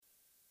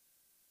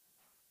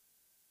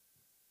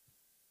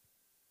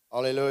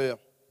Hallelujah.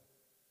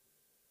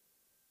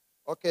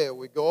 Okay,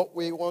 we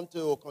want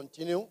to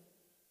continue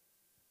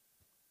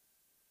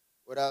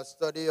with our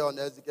study on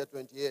Ezekiel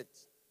 28.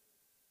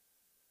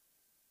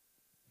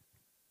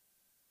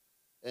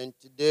 And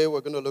today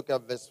we're going to look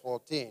at verse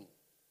 14.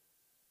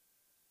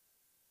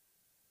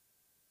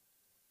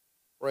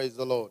 Praise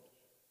the Lord.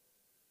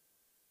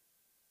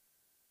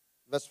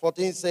 Verse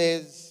 14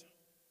 says,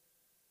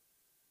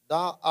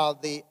 "Thou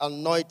art the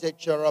anointed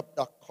cherub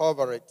that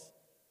covereth,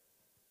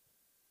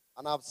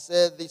 and I've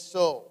said thee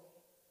so.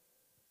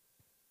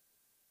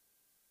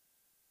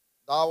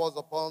 Thou was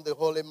upon the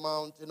holy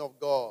mountain of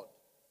God.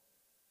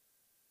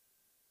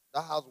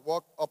 Thou hast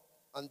walked up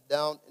and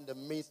down in the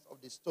midst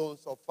of the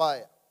stones of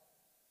fire."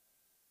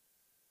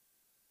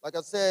 Like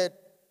I said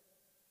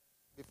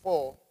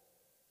before,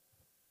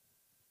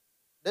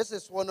 this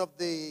is one of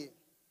the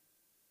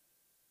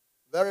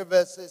very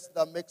verses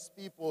that makes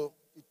people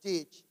to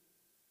teach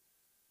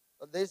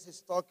that this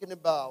is talking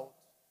about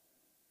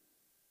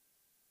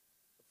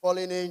the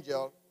fallen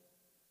angel,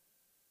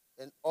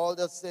 and all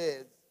that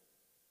says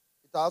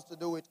it has to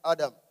do with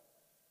Adam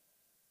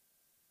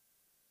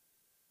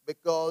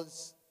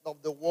because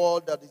of the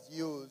word that is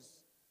used,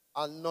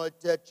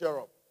 anointed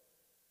cherub.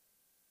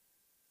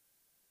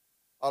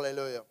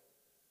 Hallelujah.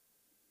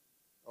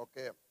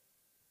 Okay.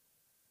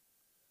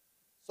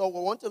 So we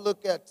want to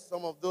look at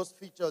some of those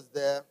features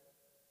there,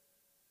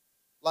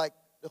 like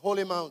the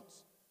holy mount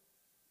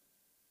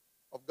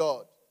of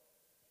God.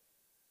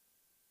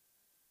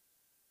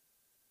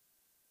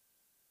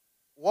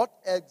 What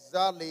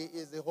exactly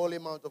is the holy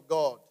mount of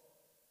God?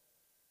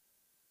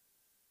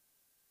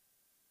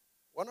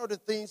 One of the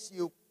things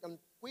you can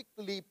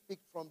quickly pick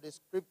from the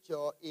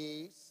scripture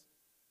is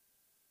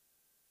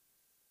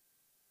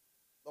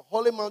the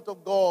holy mount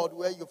of God,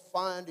 where you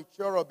find the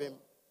cherubim,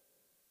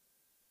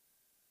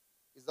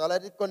 is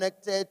already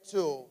connected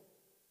to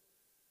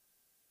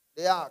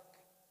the ark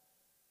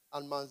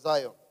and Mount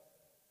Zion.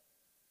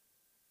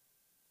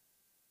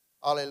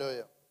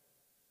 Hallelujah.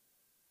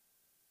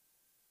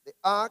 The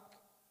ark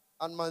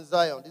and Mount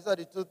Zion, these are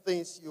the two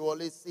things you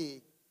always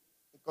see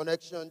in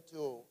connection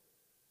to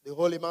the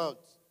holy mount.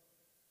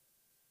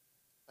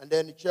 And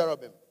then the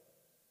cherubim.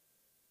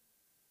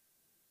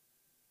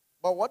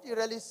 But what he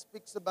really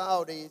speaks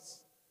about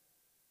is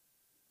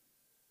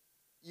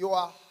you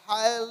are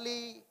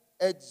highly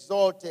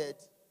exalted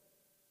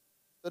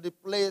to the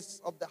place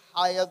of the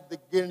highest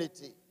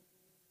dignity.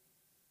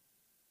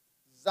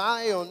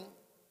 Zion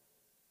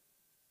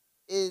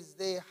is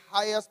the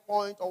highest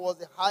point, or was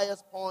the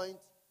highest point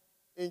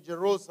in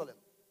Jerusalem.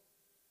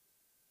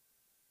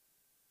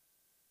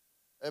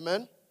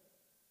 Amen?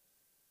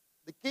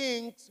 The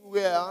kings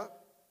were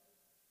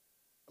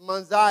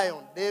Mount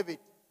Zion, David.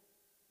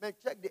 Man,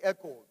 check the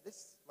echo.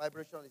 This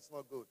vibration is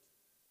not good.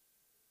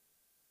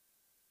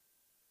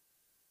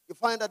 You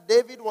find that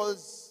David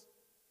was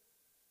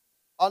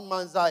on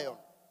Mount Zion.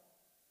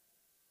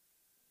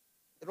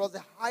 It was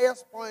the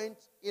highest point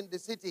in the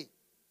city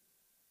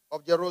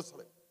of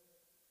Jerusalem.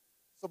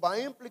 So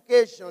by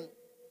implication,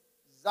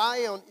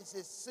 Zion is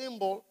a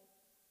symbol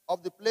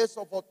of the place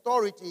of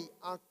authority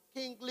and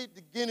kingly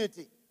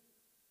dignity.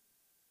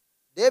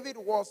 David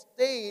was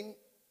staying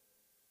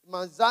in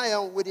Mount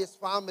Zion with his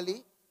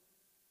family,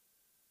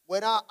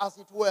 whether, as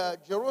it were,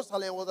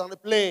 Jerusalem was on a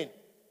plain.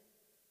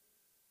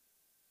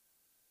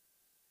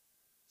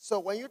 So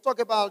when you talk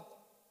about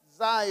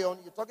Zion,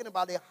 you're talking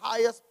about the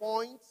highest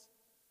point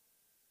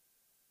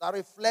that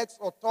reflects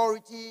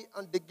authority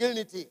and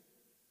dignity,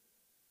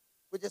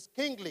 which is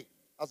kingly,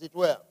 as it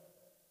were.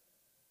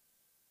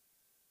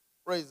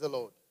 Praise the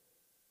Lord.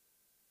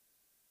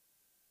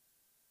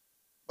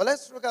 But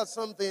let's look at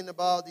something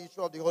about the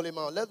issue of the Holy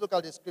Mount. Let's look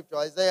at the scripture,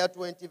 Isaiah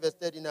 20, verse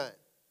 39.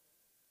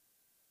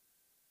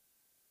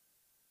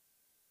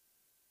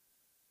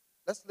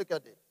 Let's look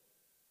at it.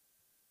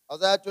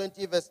 Isaiah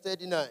 20, verse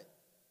 39.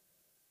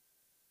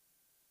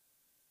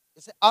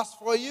 It says, "As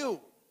for you,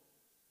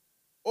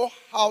 O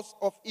house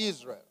of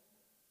Israel,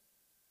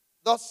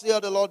 thus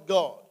saith the Lord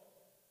God,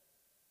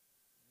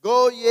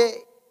 go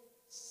ye,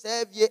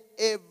 serve ye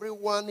every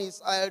one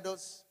his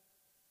idols,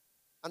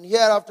 and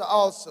hereafter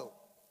also,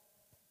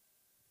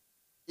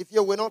 if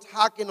you will not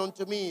hearken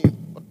unto me,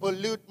 but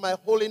pollute my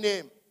holy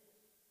name,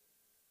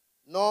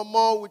 no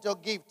more with your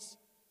gifts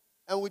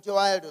and with your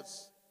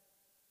idols.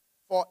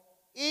 For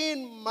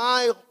in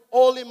my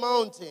holy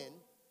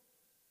mountain,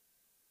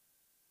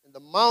 in the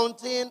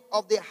mountain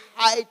of the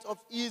height of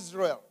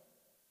Israel,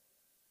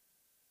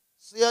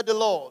 saith the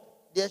Lord,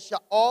 there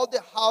shall all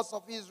the house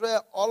of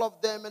Israel, all of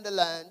them in the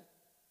land,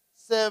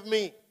 serve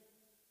me.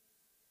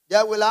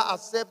 There will I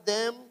accept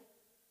them,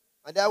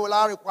 and there will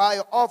I require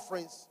your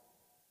offerings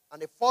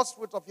and the first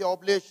fruit of your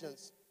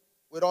oblations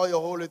with all your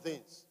holy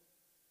things."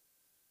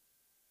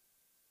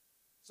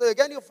 So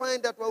again, you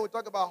find that when we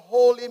talk about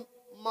holy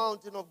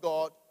mountain of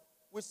God,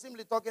 we're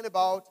simply talking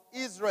about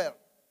Israel,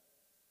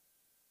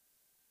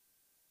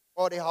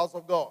 or the house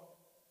of God.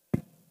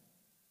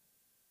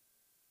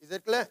 Is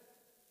it clear?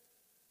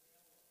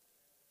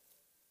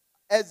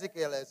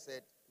 Ezekiel has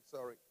said,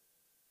 sorry.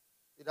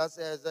 Did I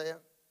say Isaiah?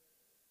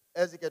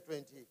 Ezekiel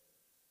 20,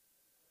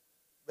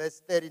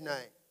 verse 39.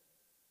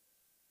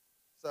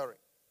 Sorry.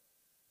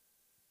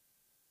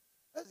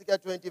 Ezekiel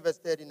 20, verse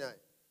 39.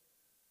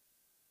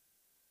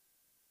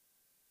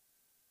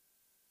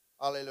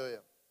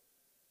 Hallelujah.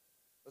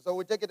 So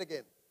we take it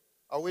again.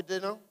 Are we there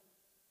now?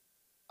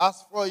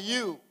 As for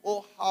you,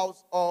 O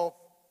house of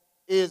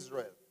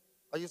Israel.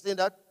 Are you seeing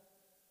that?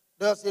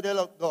 Thus saith the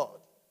Lord God.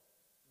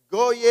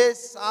 Go ye,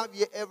 serve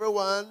ye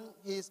everyone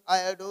his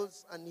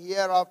idols, and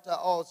hereafter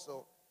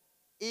also,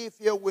 if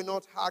ye will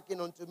not hearken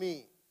unto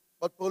me,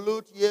 but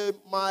pollute ye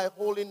my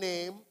holy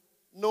name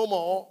no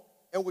more,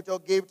 and with your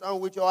gifts and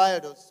with your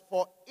idols.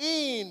 For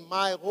in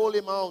my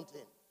holy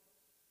mountain,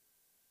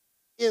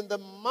 in the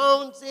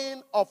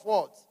mountain of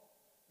what?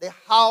 The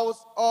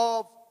house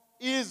of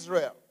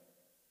Israel.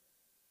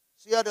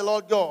 Saith the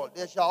Lord God,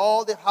 there shall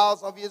all the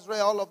house of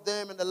Israel, all of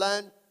them in the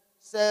land,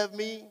 serve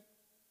me.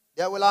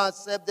 There will I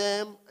accept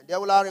them, and there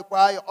will I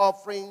require your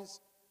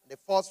offerings, and the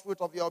first fruit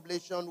of your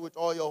oblation with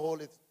all your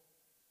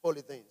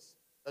holy things.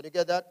 Can you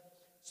get that?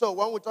 So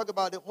when we talk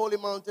about the holy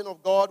mountain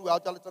of God, we're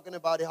actually talking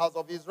about the house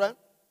of Israel.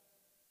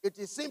 It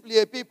is simply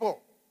a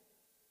people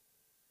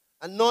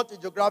and not a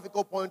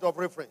geographical point of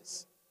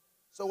reference.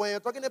 So when you're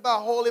talking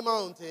about holy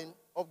mountain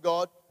of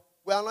God,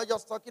 we are not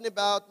just talking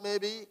about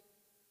maybe,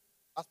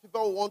 as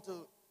people want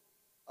to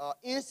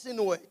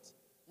insinuate,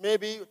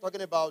 maybe we're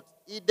talking about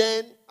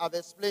Eden. I've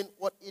explained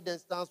what Eden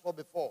stands for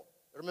before.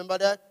 Remember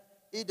that?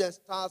 Eden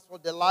stands for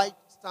delight,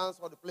 stands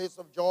for the place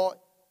of joy,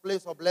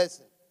 place of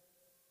blessing.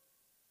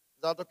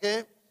 Is that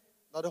okay?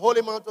 Now the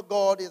holy mountain of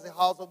God is the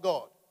house of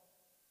God.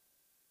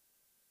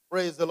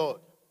 Praise the Lord.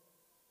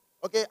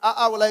 Okay,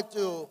 I would like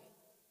to,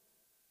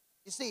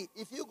 you see,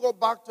 if you go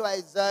back to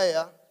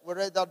Isaiah, we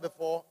read that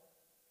before,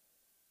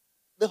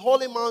 the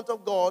holy mount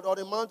of God, or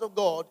the mount of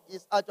God,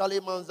 is actually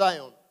Mount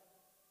Zion.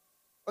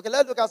 Okay,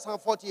 let's look at Psalm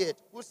 48.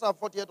 Put Psalm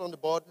 48 on the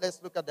board.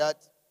 Let's look at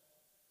that.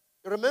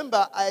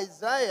 Remember,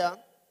 Isaiah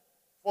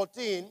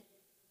 14,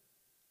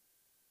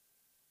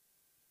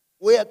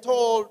 we are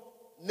told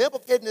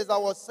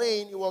Nebuchadnezzar was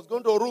saying he was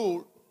going to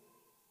rule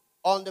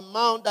on the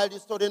mount that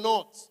is to the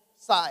north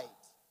side.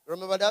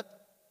 Remember that?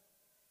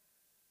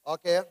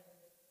 Okay.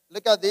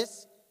 Look at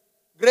this.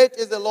 Great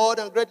is the Lord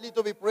and greatly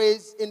to be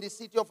praised in the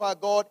city of our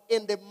God,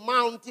 in the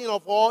mountain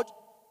of what?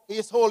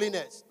 His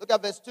holiness. Look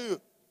at verse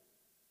 2.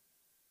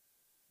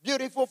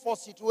 Beautiful for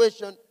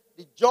situation.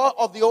 The joy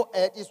of the whole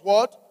earth is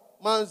what?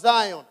 Mount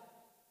Zion.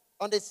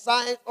 On the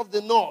side of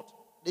the north,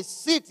 the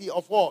city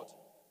of what?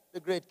 The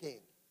great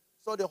king.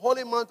 So the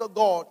holy mount of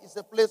God is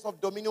a place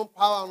of dominion,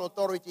 power, and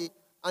authority,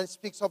 and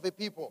speaks of a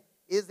people.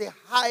 It is the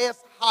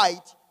highest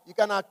height you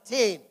can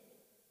attain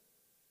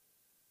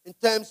in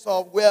terms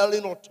of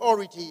wielding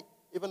authority,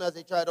 even as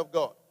a child of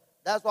God.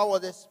 That's what I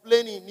was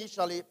explaining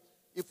initially.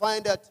 You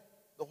find that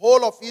the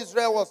whole of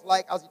Israel was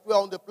like as it were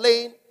on the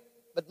plain,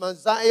 but Mount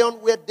Zion,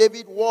 where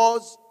David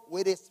was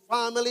with his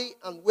family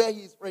and where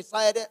he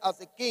resided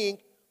as a king,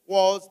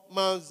 was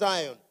Mount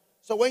Zion.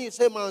 So when you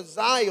say Mount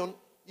Zion,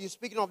 you're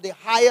speaking of the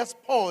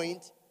highest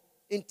point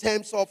in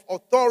terms of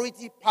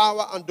authority,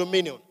 power, and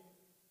dominion.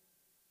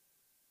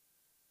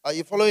 Are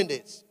you following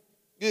this?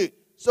 Good.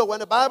 So when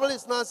the Bible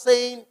is not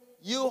saying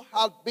you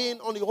have been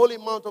on the holy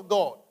mount of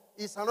God,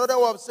 it's another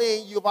way of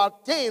saying you've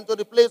attained to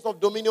the place of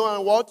dominion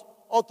and what?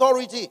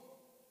 Authority.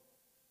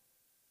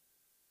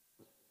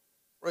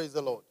 Praise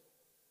the Lord.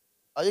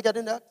 Are you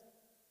getting that?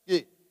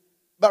 Good.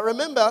 But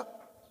remember,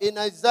 in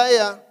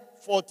Isaiah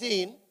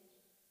 14,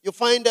 you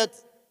find that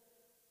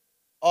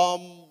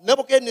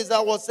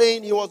Nebuchadnezzar was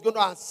saying he was going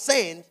to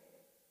ascend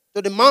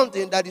to the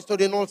mountain that is to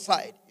the north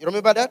side. You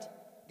remember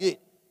that? Good.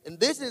 And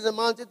this is a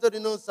mountain to the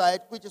north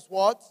side, which is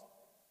what?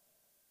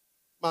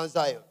 Mount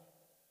Zion.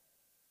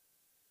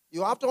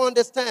 You have to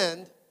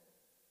understand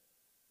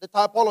the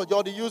typology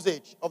or the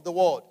usage of the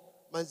word.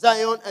 Mount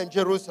Zion and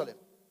Jerusalem.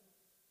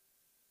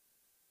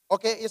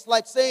 Okay, it's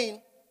like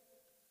saying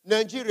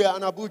Nigeria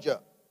and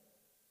Abuja.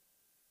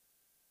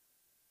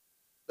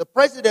 The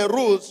president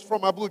rules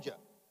from Abuja,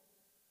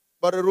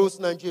 but he rules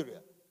Nigeria.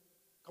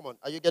 Come on,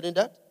 are you getting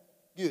that?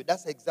 Good,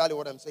 that's exactly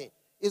what I'm saying.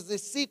 It's the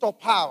seat of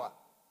power.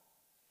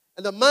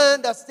 And the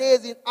man that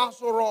stays in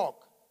Aso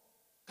Rock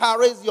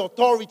carries the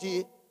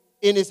authority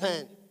in his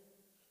hand.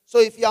 So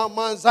if you are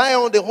Mount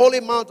Zion, the holy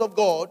mount of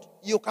God,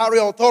 you carry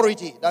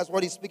authority. That's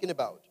what he's speaking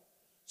about.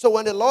 So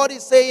when the Lord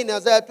is saying in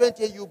Isaiah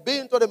 20, you've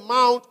been to the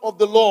mount of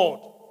the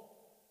Lord,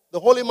 the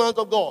holy mount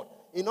of God.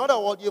 In other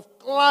words, you've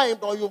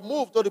climbed or you've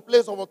moved to the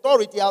place of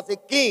authority as a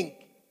king.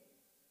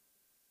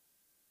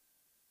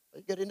 Are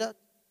you getting that?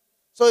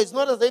 So it's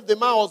not as if the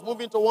man was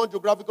moving to one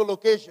geographical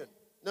location.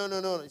 No,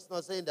 it's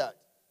not saying that.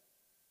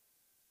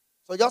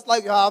 So just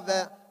like you have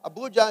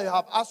Abuja, you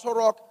have Aso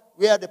Rock,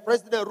 where the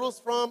president rules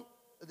from,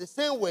 the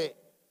same way,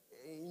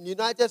 in the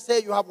United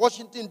States, you have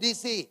Washington,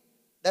 D.C.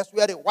 That's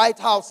where the White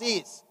House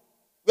is,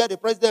 where the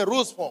president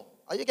rules from.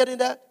 Are you getting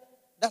that?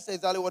 That's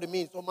exactly what it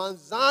means. So Mount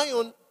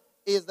Zion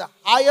is the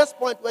highest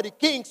point where the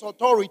king's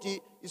authority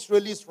is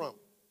released from.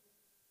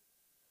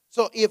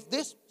 So if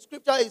this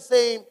scripture is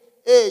saying,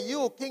 hey,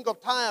 you king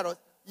of Tyre,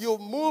 you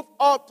move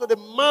up to the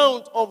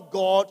mount of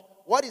God,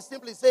 what is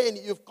simply saying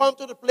you've come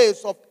to the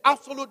place of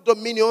absolute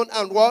dominion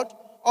and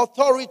what?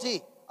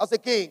 Authority as a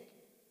king.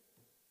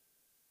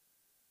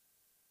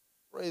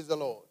 Praise the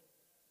Lord.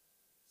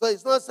 So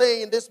it's not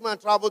saying this man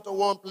traveled to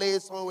one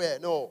place somewhere.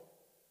 No.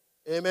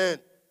 Amen.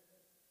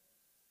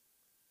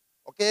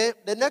 Okay,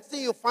 the next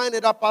thing you find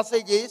in that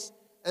passage is,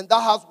 and thou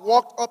hast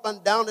walked up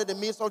and down in the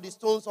midst of the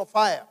stones of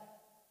fire.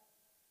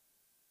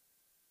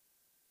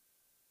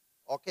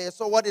 Okay,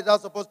 so what is that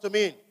supposed to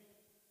mean?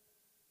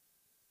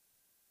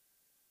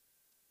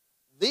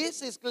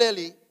 This is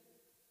clearly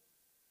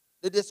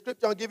the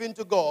description given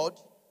to God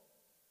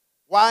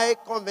while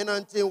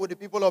covenanting with the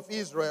people of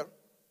Israel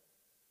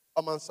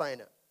on Mount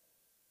Sinai.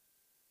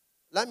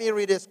 Let me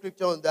read a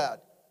scripture on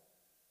that.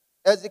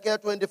 Ezekiel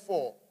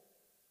 24.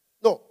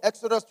 No,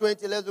 Exodus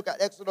 20. Let's look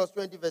at Exodus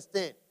 20, verse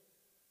 10.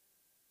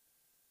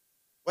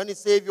 When he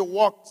said you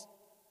walked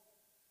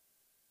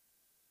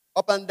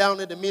up and down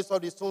in the midst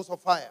of the stones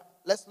of fire.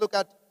 Let's look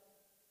at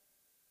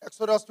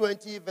Exodus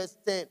 20, verse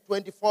 10,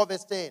 24,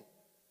 verse 10.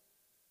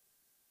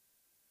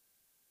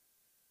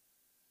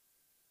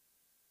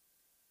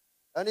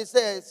 And it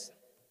says,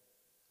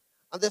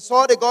 and they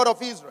saw the God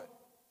of Israel,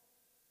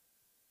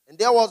 and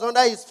there was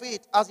under his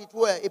feet, as it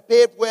were, a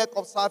paved work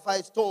of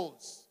sapphire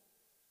stones,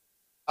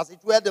 as it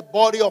were the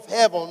body of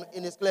heaven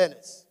in its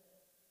clearness.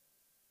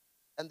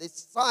 And the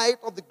sight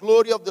of the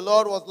glory of the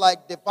Lord was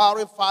like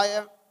devouring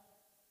fire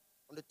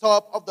on the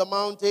top of the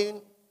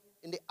mountain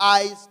in the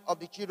eyes of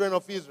the children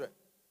of Israel.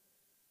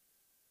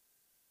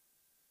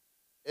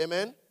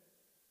 Amen.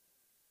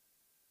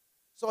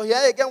 So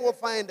here again we'll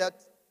find that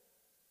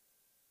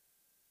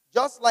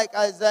just like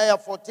Isaiah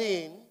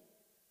 14,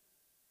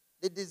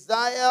 the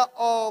desire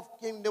of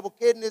King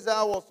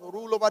Nebuchadnezzar was to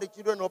rule over the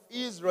children of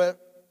Israel.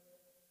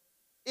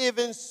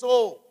 Even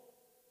so,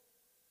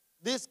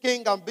 this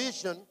king's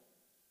ambition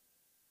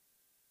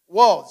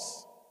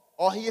was,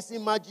 or his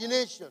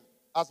imagination,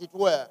 as it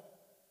were,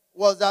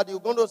 was that you're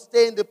going to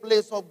stay in the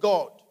place of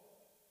God,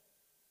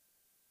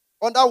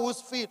 under whose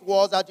feet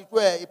was, as it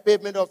were, a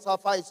pavement of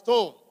sapphire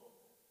stone.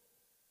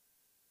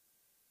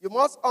 You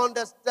must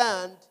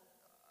understand,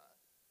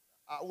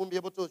 I won't be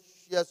able to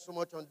share so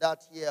much on that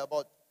here,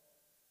 but,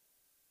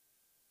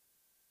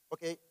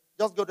 okay,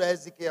 just go to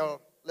Ezekiel.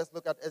 Let's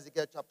look at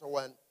Ezekiel chapter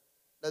 1.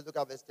 Let's look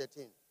at verse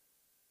 13.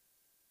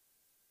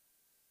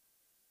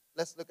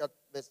 Let's look at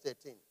verse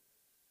 13.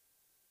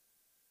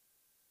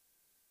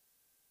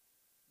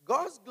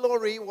 God's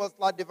glory was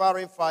like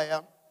devouring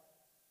fire.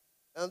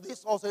 And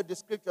this also is the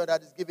scripture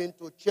that is given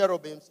to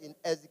cherubims in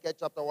Ezekiel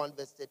chapter 1,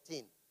 verse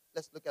 13.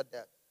 Let's look at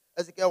that.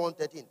 Ezekiel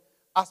 1:13.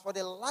 As for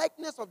the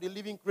likeness of the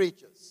living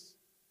creatures,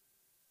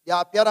 their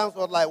appearance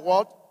was like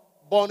what?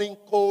 Burning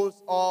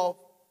coals of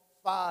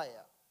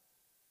fire.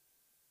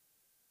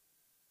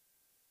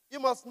 You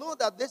must know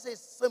that this is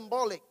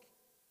symbolic.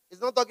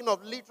 It's not talking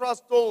of literal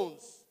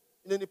stones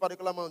in any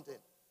particular mountain.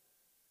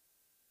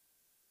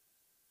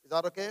 Is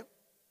that okay?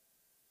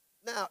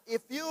 Now,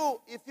 if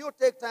you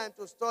take time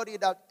to study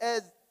that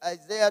as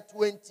Isaiah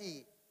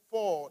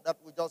 24 that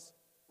we just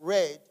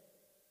read,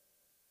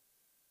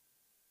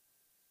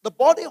 the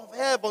body of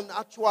heaven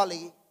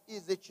actually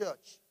is the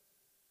church.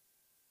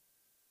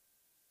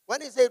 When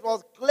he said it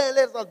was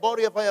clearly the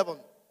body of heaven,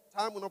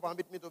 time will not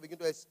permit me to begin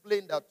to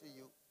explain that to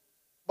you.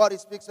 But he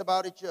speaks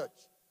about the church.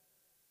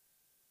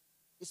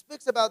 He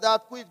speaks about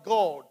that which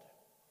God,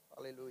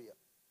 hallelujah,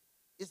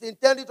 is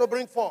intended to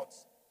bring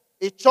forth.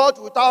 A church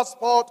without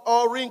spot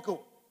or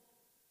wrinkle.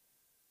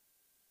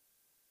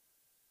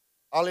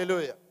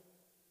 Hallelujah.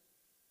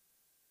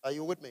 Are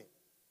you with me?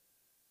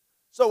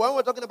 So when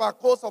we're talking about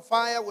coals of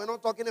fire, we're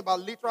not talking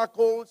about literal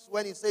coals.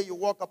 When he say you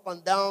walk up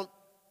and down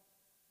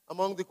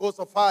among the coals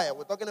of fire,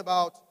 we're talking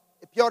about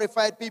a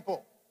purified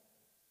people.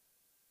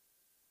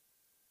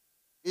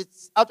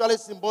 It's actually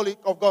symbolic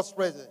of God's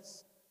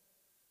presence.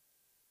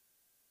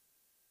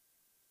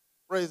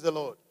 Praise the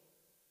Lord.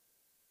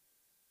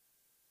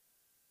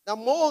 Now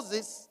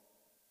Moses,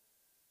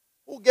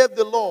 who gave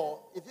the law,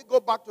 if you go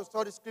back to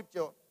study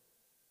scripture,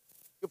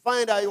 you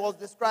find that he was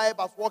described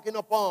as walking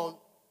upon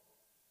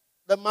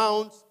the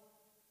mount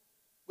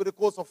with the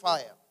coals of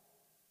fire.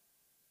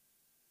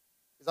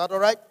 Is that all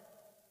right?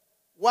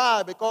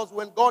 Why? Because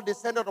when God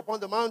descended upon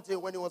the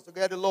mountain when he was to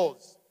get the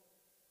laws,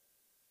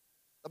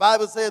 the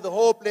Bible says the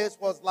whole place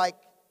was like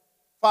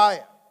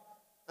fire,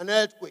 an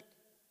earthquake,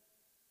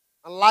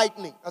 and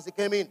lightning as he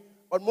came in.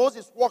 But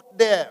Moses walked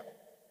there.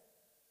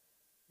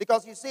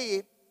 Because you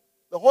see,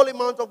 the holy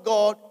mount of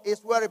God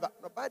is wherever.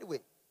 Now, by the way,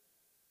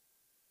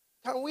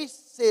 can we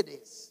say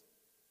this?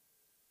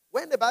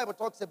 When the Bible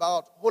talks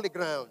about holy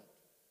ground,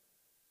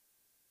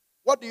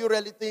 what do you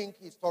really think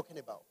he's talking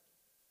about?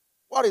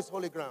 What is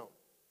holy ground?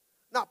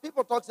 Now,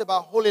 people talk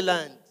about holy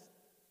land.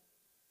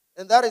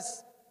 And that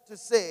is to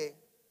say,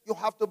 you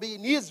have to be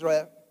in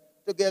Israel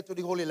to get to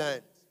the holy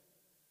land.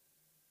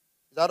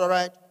 Is that all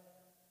right?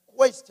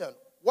 Question,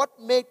 what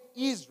made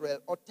Israel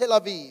or Tel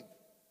Aviv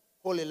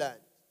holy land?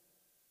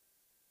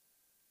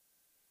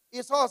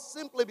 It's all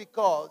simply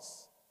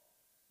because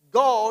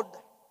God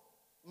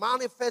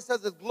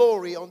manifested his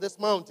glory on this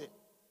mountain.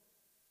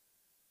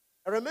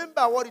 And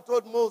remember what he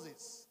told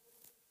Moses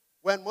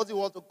when Moses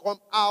was to come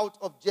out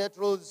of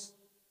Jethro's,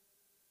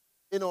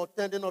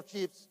 tending of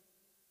sheep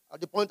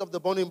at the point of the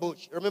burning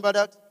bush. Remember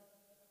that?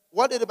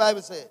 What did the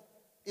Bible say?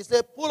 It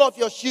said, pull off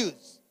your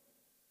shoes.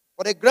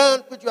 For the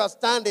ground which you are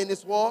standing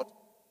is what?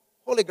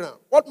 Holy ground.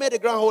 What made the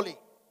ground holy?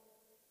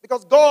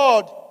 Because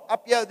God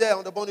appeared there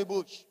on the burning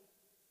bush.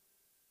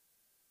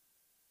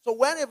 So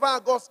whenever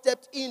God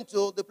stepped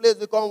into, the place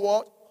become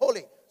what?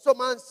 Holy. So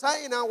Mount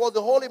Sinai was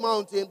the holy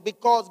mountain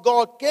because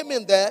God came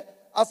in there,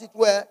 as it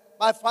were,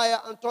 by fire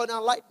and thunder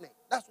and lightning.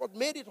 That's what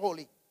made it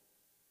holy.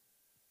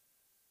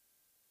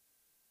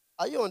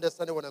 Are you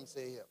understanding what I'm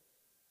saying here?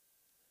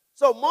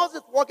 So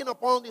Moses walking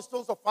upon the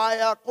stones of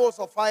fire, coals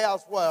of fire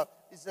as well,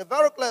 is a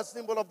very clear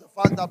symbol of the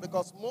fact that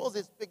because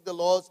Moses picked the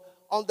laws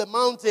on the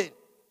mountain,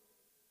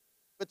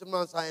 with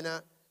Mount Sinai,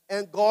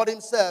 and God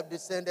himself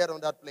descended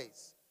on that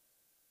place.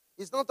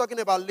 He's not talking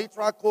about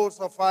literal coals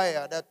of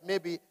fire that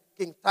maybe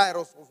King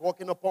Tyrus was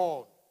walking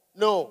upon.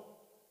 No.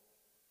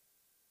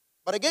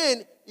 But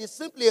again, it's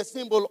simply a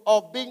symbol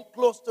of being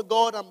close to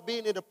God and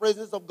being in the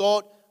presence of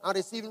God and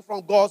receiving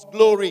from God's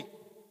glory.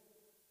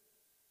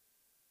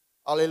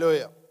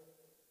 Hallelujah.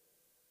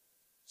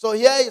 So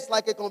here is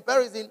like a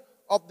comparison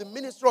of the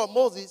ministry of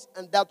Moses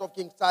and that of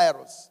King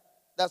Tyrus.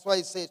 That's why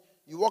he says,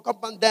 you walk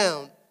up and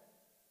down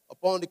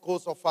upon the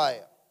coals of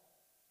fire.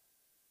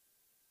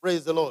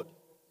 Praise the Lord.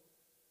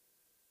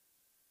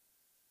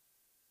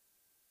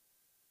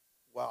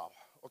 Wow.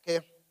 Okay.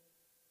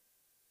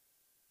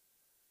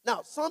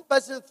 Now, some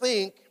persons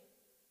think,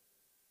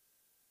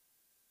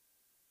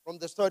 from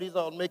the studies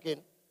I'm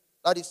making,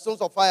 that the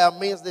stones of fire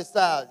means the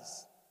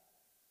stars.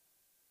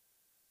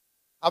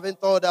 Having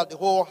thought that the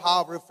whole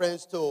have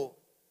reference to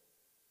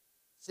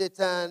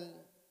Satan,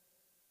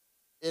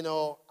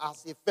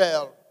 as he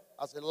fell,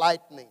 as a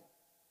lightning.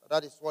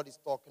 That is what he's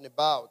talking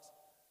about.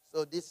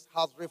 So this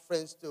has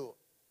reference to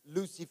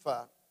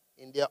Lucifer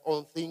in their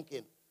own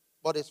thinking,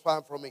 but it's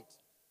far from it.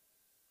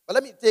 But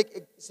let me take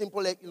a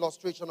simple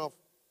illustration of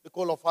the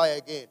coal of fire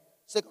again.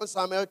 2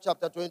 Samuel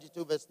chapter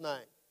 22, verse 9.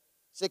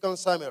 2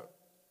 Samuel.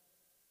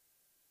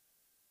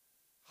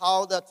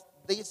 How that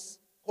this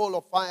coal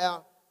of fire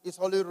is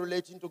only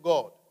relating to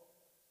God.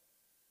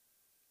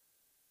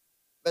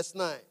 Verse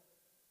 9.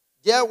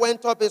 There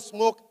went up a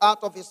smoke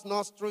out of his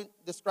nostril,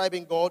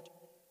 describing God,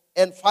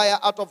 and fire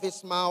out of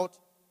his mouth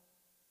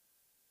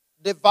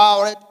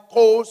devoured,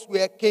 coals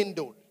were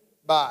kindled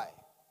by.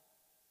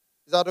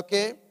 Is that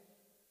okay?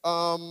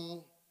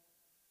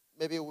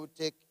 Maybe we'll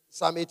take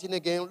Psalm 18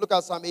 again. Look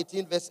at Psalm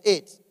 18, verse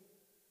 8.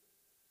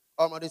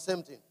 Almost the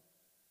same thing.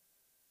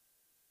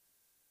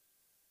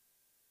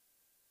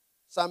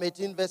 Psalm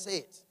 18, verse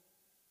 8.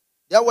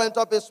 There went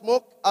up a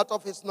smoke out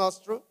of his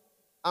nostril,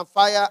 and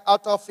fire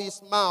out of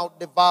his mouth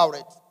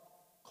devoured.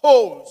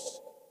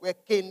 Coals were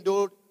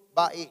kindled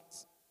by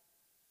it.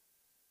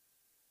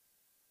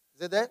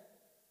 Is it there?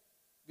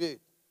 Good.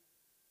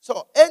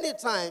 So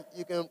anytime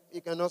you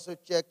can also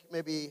check,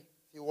 maybe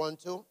if you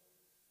want to,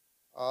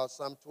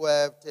 Psalm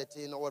 12,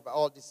 13, or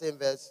all the same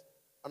verse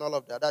and all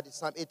of that. That is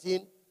Psalm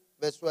 18,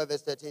 verse 12,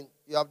 verse 13.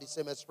 You have the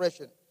same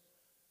expression.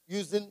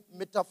 Using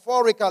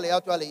metaphorically,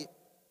 actually,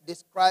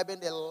 describing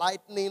the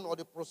lightning or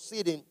the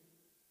proceeding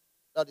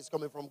that is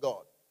coming from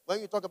God. When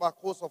you talk about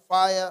coals of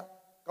fire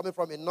coming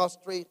from a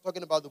nostril,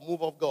 talking about the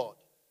move of God,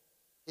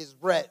 his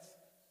breath.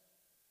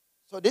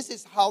 So this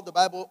is how the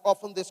Bible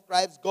often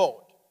describes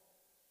God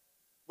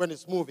when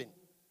it's moving.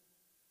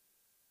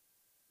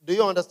 Do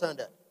you understand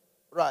that?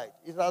 Right.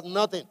 It has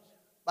nothing.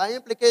 By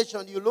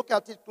implication, you look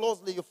at it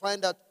closely, you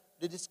find that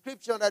the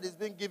description that is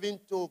being given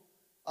to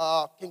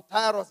King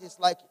Tyrus is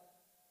like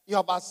you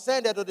have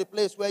ascended to the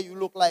place where you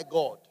look like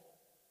God.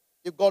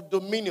 You've got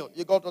dominion.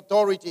 You've got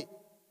authority.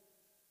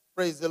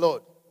 Praise the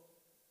Lord.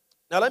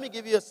 Now let me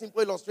give you a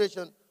simple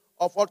illustration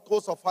of what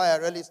coals of fire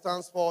really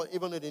stands for,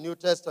 even in the New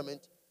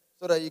Testament,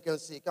 so that you can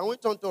see. Can we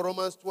turn to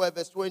Romans 12,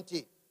 verse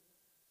 20?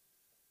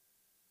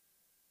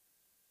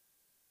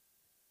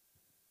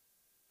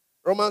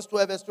 Romans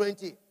 12, verse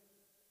 20.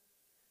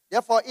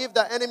 Therefore, if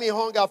the enemy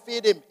hunger,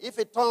 feed him. If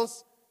it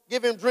turns,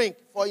 give him drink.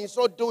 For in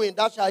so doing,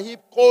 thou shalt heap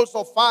coals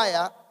of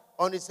fire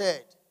on his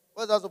head.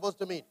 What is that supposed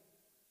to mean?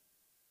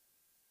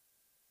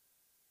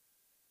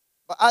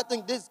 But I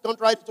think this is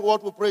contrary to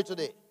what we pray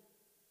today.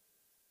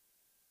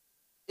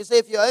 He said,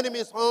 if your enemy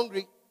is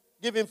hungry,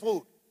 give him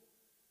food.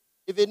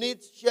 If he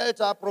needs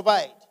shelter,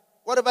 provide.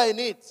 Whatever he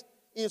needs.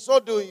 In so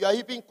doing, you are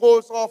heaping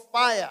coals of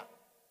fire.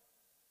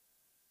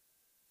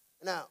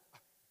 Now,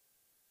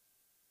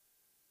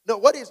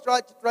 what he's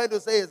trying to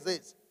say is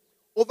this.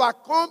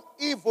 Overcome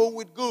evil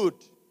with good.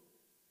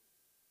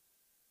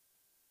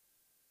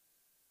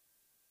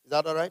 Is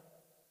that all right?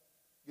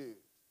 Good.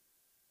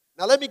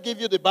 Now let me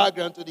give you the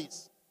background to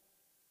this.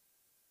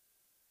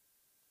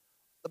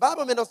 The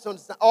Bible made us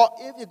understand, or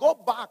if you go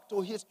back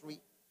to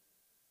history,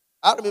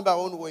 I remember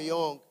when we were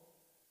young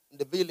in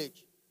the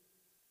village,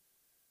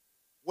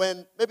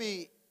 when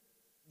maybe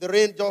the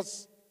rain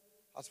just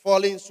has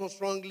fallen so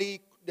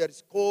strongly, there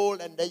is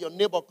cold, and then your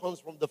neighbor comes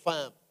from the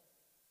farm.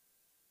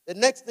 The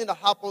next thing that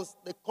happens,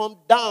 they come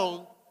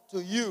down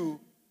to you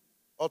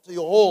or to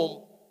your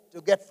home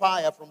to get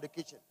fire from the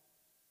kitchen.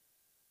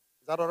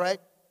 Is that all right?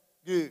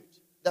 Good.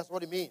 That's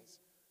what it means.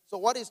 So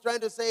what he's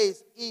trying to say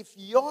is, if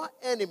your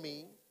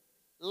enemy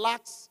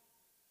lacks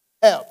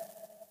help,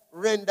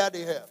 render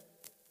the help.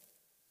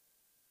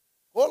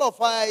 Coal of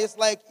fire is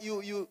like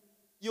you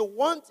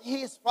want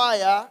his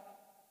fire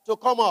to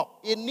come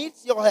up. He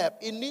needs your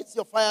help. He needs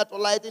your fire to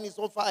light in his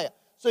own fire.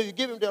 So you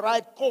give him the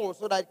right coal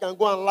so that he can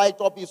go and light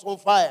up his own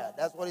fire.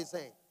 That's what he's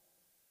saying.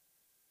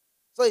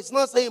 So it's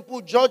not saying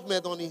put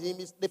judgment on him.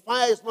 The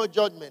fire is not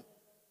judgment.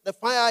 The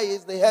fire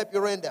is the help you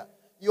render.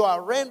 You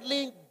are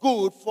rendering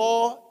good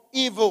for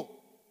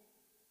evil.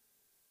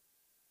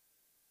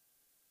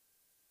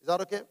 Is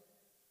that okay?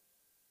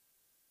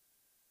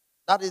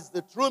 That is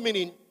the true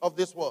meaning of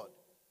this word.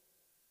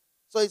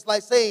 So it's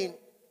like saying,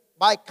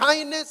 by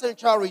kindness and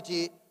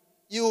charity,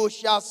 you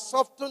shall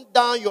soften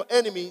down your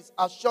enemies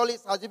as surely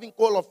as even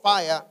coal of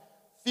fire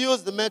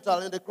fills the metal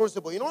in the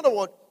crucible. In other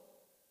words,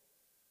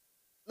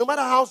 no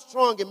matter how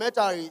strong a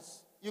metal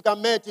is, you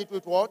can melt it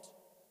with what?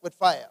 With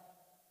fire.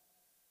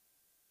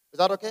 Is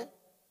that okay?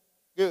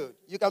 Good.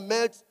 You can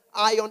melt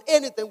iron,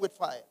 anything with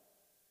fire.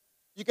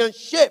 You can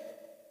shape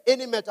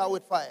any metal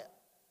with fire.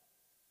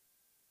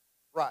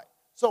 Right.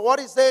 So what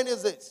he's saying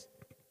is this.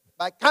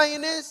 By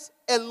kindness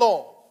and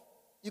love,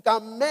 you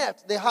can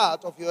melt the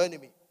heart of your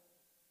enemy.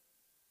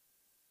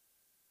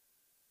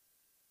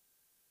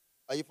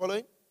 Are you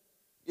following?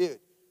 Good.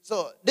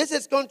 So this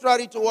is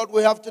contrary to what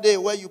we have today,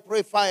 where you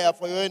pray fire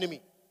for your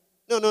enemy.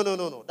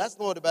 No. That's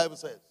not what the Bible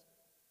says.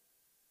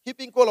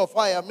 Keeping coal of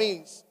fire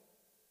means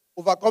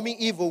overcoming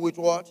evil with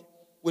what?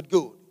 With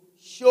good.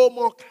 Show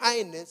more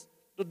kindness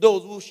to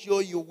those who show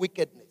you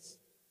wickedness.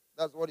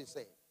 That's what he's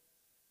saying.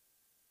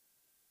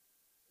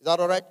 Is that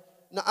all right?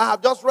 Now, I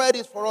have just read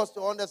this for us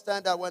to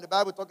understand that when the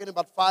Bible is talking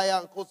about fire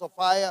and coals of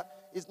fire,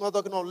 it's not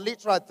talking about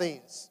literal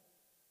things.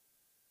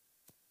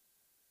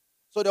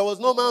 So there was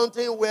no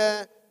mountain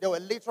where there were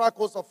literal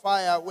coals of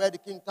fire where the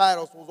king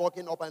Tyrus was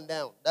walking up and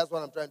down. That's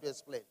what I'm trying to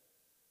explain.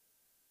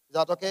 Is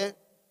that okay?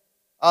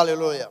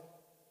 Hallelujah.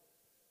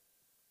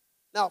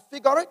 Now,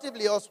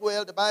 figuratively as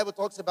well, the Bible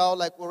talks about,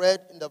 like we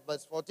read in the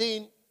verse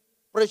 14,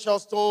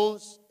 precious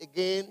stones.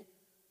 Again,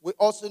 we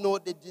also know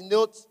they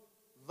denote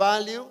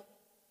value.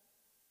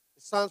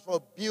 It stands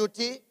for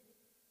beauty,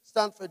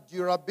 stands for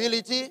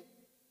durability.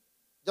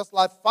 Just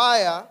like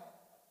fire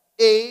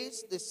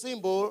is the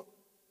symbol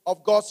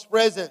of God's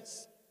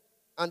presence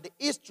and the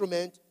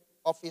instrument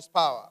of his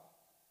power.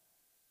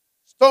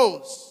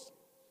 Stones,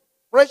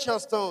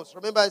 precious stones.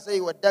 Remember I said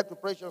you were decked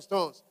with precious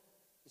stones.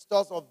 It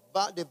talks of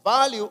the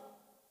value.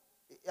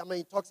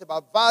 It talks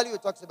about value.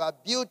 It talks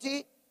about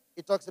beauty.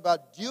 It talks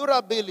about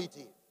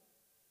durability.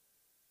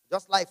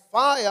 Just like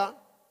fire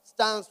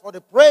stands for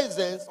the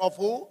presence of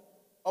who?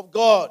 Of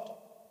God.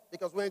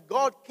 Because when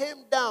God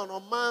came down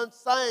on Mount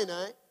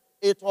Sinai,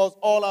 it was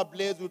all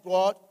ablaze with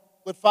what?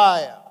 With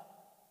fire.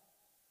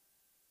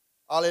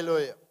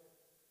 Hallelujah.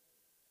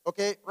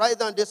 Okay, write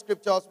down these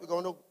scriptures.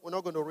 We're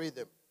not going to read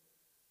them.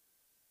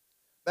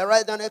 But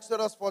write down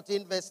Exodus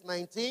 14, verse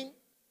 19.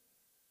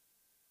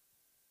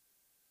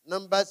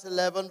 Numbers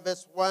 11,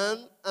 verse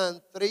 1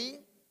 and 3.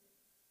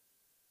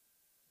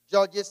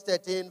 Judges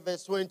 13,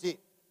 verse 20.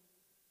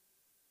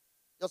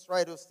 Just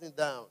write those things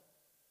down.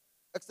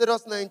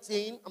 Exodus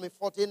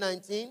 14,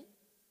 19.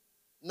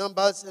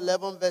 Numbers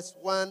 11, verse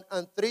 1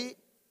 and 3.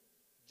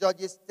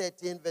 Judges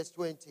 13, verse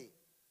 20.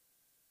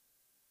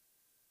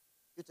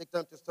 You take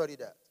time to study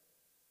that.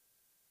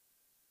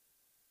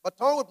 But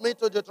turn with me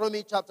to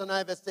Deuteronomy chapter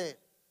 9, verse 10.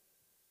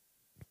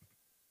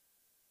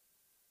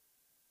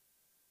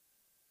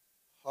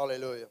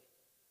 Hallelujah.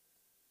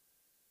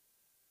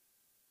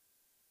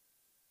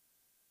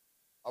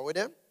 Are we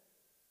there?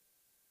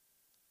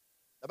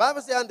 The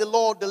Bible says, and the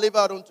Lord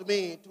delivered unto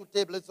me 2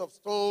 tablets of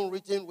stone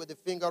written with the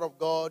finger of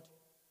God.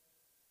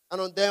 And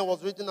on them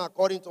was written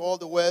according to all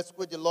the words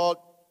which the Lord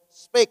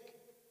spake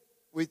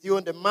with you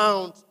on the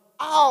mount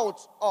out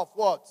of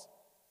what?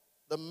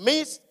 The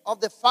midst of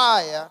the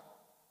fire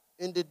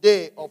in the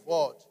day of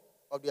what?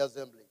 Of the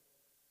assembly.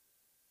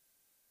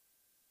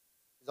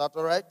 Is that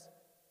all right?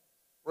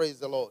 Praise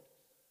the Lord.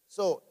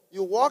 So,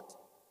 you walked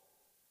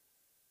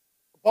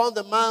upon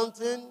the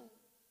mountain,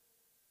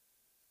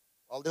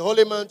 of the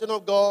holy mountain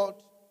of God,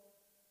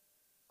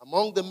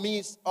 among the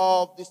midst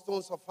of the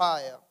stones of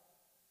fire,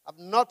 have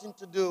nothing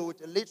to do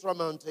with a literal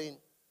mountain,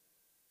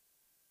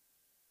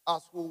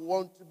 as we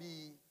want to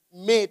be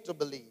made to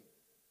believe.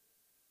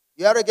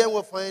 Here again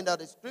we'll find that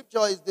the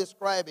scripture is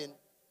describing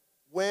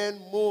when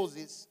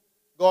Moses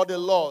got the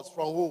laws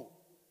from who?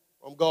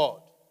 From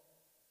God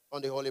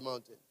on the holy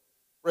mountain.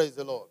 Praise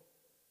the Lord.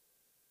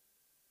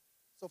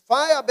 So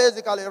fire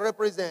basically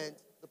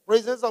represents the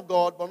presence of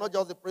God, but not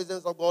just the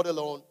presence of God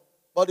alone,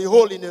 but the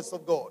holiness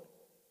of God,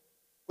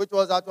 which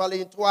was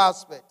actually in 2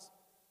 aspects.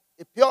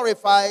 It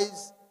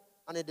purifies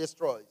and it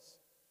destroys.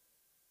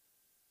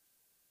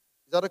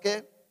 Is that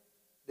okay?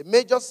 The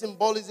major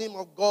symbolism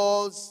of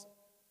God's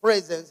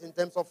presence in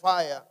terms of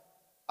fire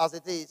as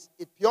it is.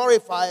 It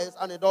purifies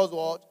and it does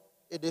what?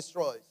 It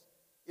destroys.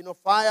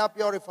 Fire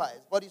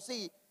purifies. But you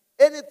see,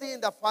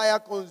 anything that fire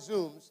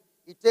consumes,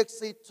 it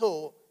takes it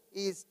to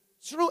its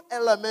true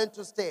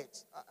elemental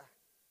state.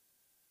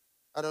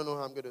 I don't know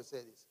how I'm going to say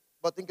this,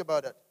 but think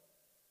about it.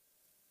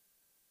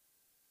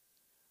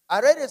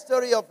 I read a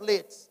story of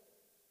late,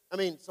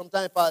 some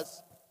time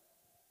past,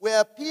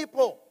 where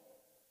people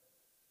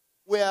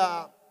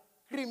were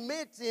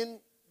cremating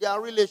their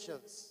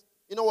relations.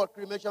 You know what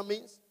cremation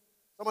means?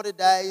 Somebody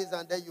dies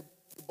and then you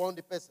burn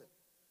the person.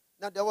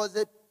 Now, there was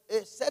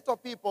a set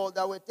of people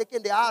that were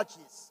taking the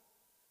ashes.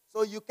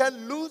 So you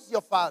can lose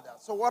your father.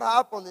 So what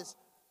happened is,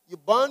 you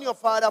burn your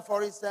father,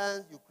 for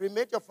instance, you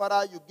cremate your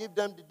father, you give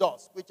them the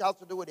dust, which has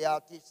to do with the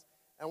ashes.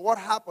 And what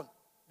happened?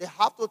 They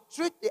have to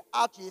treat the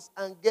ashes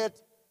and get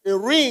a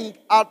ring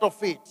out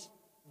of it.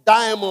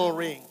 Diamond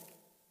ring.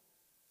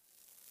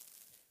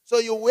 So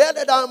you wear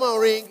the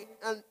diamond ring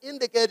and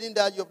indicating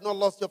that you have not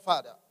lost your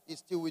father. He's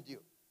still with you.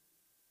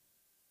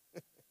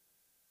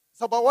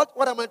 So, but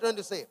what am I trying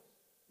to say?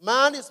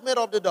 Man is made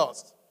of the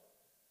dust.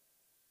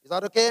 Is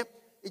that okay?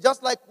 It's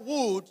just like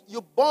wood.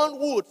 You burn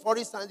wood, for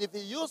instance. If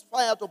you use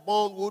fire to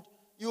burn wood,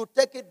 you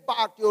take it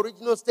back to the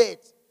original state.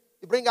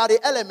 You bring out the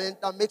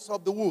element that makes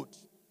up the wood.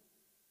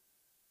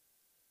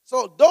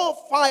 So though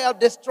fire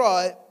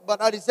destroys,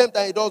 but at the same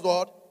time it does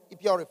what? It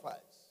purifies.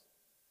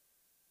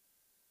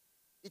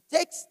 It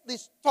takes the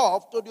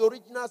stuff to the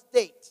original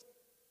state.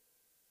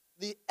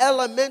 The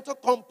elemental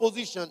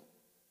composition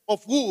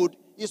of wood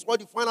is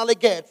what you finally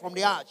get from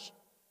the ash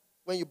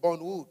when you burn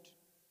wood.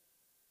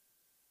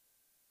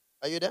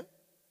 Are you there?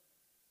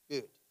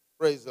 Good.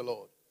 Praise the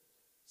Lord.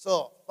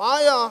 So,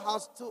 fire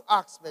has two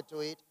aspects to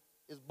it.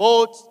 It's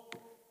both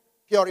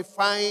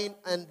purifying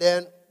and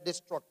then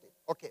destructive.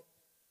 Okay.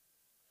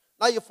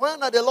 Now, you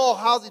find that the law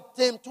has the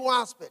same two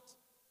aspects.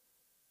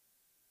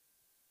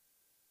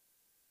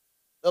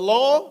 The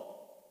law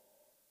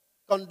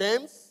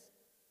condemns,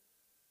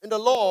 and the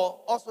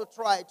law also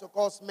tries to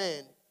cause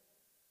men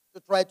to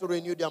try to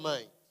renew their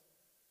mind.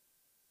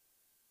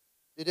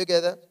 Did you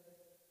get that?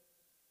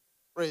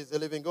 Praise the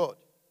living God.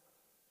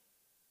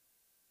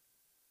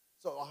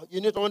 So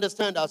you need to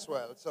understand as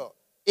well. So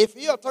if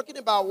you are talking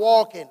about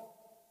walking,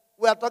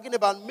 we are talking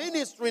about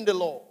ministering the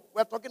law.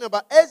 We are talking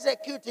about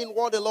executing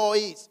what the law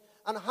is.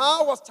 And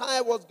how was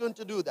Tyre was going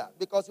to do that?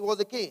 Because he was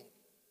a king.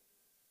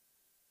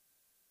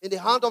 In the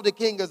hand of the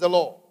king is the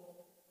law.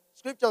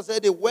 Scripture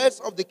said the words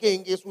of the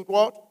king is with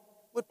what?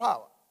 With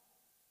power.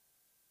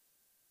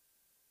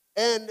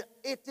 And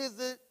it is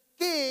the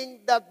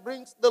king that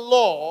brings the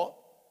law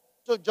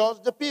to judge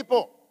the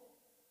people.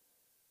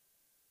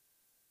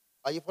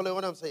 Are you following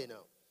what I'm saying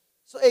now?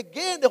 So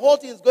again, the whole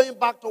thing is going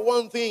back to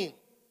one thing.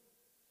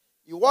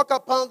 You walk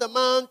upon the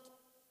mount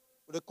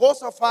with a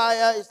course of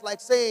fire. It's like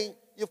saying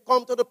you've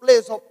come to the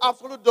place of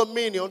absolute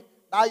dominion,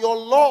 that your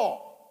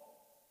law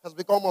has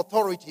become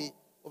authority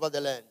over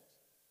the land.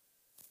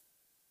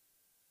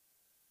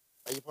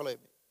 Are you following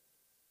me?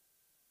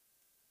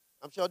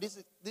 I'm sure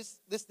these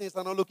things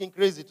are not looking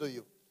crazy to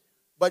you,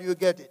 but you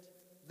get it.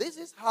 This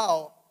is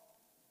how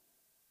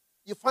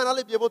you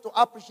finally be able to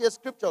appreciate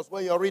scriptures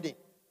when you're reading,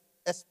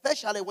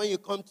 especially when you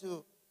come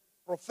to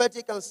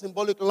prophetic and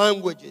symbolic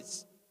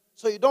languages.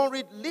 So you don't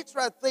read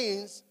literal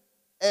things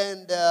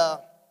and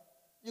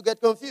you get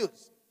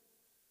confused.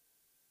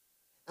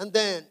 And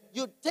then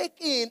you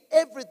take in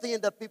everything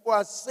that people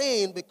are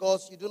saying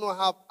because you do not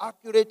have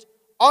accurate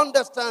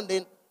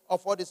understanding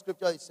of what the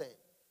scripture is saying.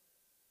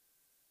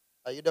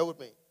 Are you there with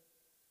me?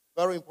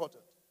 Very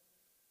important.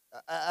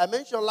 I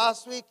mentioned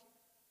last week,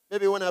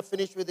 maybe when I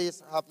finish with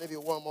this, I have maybe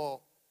one more.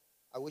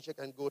 I wish I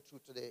can go through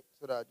today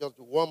so that I just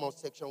do one more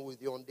section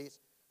with you on this.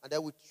 And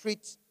then we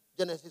treat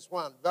Genesis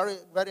 1. Very,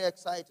 very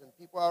exciting.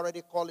 People are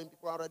already calling,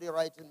 people are already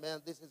writing,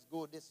 man, this is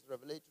good, this is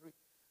revelatory,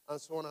 and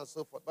so on and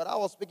so forth. But I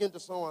was speaking to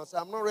someone and said,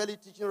 I'm not really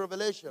teaching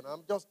revelation.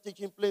 I'm just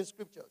teaching plain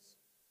scriptures.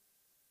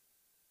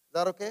 Is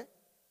that okay?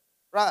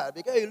 Right,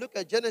 because you look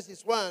at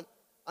Genesis 1,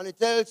 and it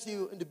tells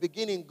you in the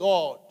beginning,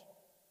 God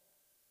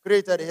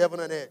created the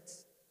heaven and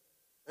earth.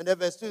 And then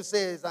verse 2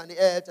 says, and the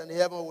earth and the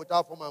heaven were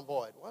without form and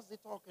void. What's he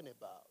talking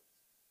about?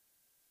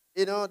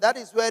 You know, that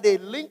is where they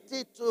linked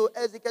it to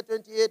Ezekiel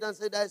 28 and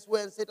said that's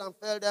when Satan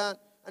fell down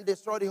and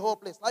destroyed the whole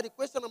place. Like the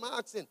question I'm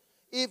asking,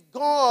 if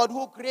God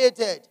who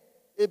created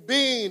a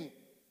being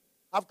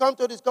have come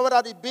to discover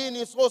that the being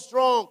is so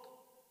strong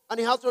and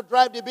he has to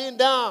drive the being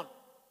down,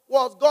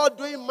 was God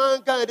doing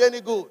mankind any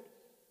good?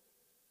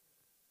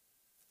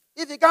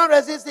 If he can't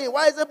resist it,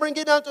 why is he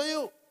bringing it down to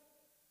you?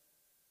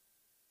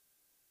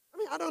 I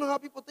mean, I don't know how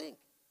people think.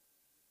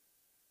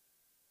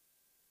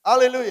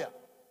 Hallelujah.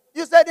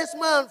 You said this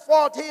man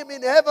fought him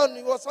in heaven.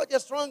 He was such a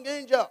strong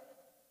angel.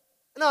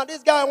 Now,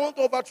 this guy wants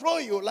to overthrow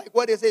you, like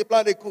what they say,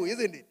 plan a coup,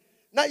 isn't it?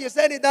 Now you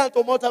send it down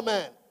to mortal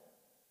man.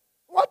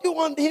 What do you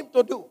want him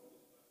to do?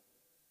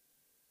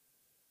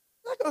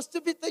 Like a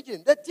stupid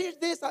teaching. They teach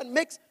this and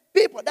makes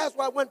people. That's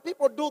why when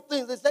people do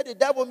things, they say the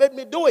devil made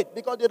me do it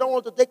because they don't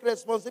want to take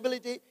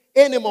responsibility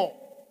anymore.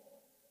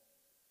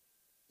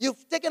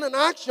 You've taken an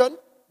action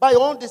By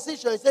your own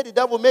decision, you said the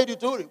devil made you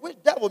do it. Which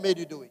devil made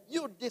you do it?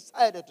 You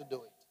decided to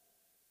do it.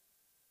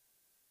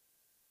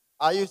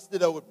 Are you still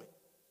there with me?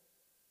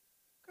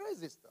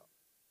 Crazy stuff.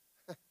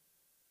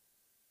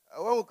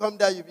 When we come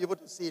there, you'll be able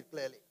to see it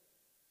clearly.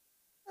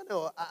 I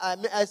know,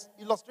 I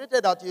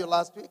illustrated that to you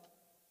last week.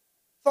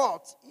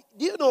 Thoughts.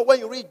 Do you know when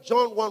you read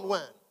John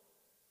 1:1?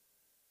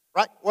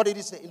 Right? What did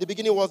he say? In the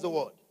beginning was the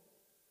Word.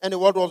 And the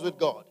Word was with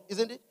God.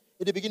 Isn't it?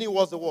 In the beginning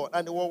was the Word.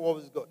 And the Word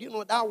was with God. Do you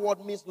know that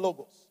word means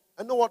logos?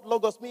 I know what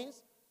logos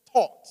means?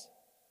 Thought.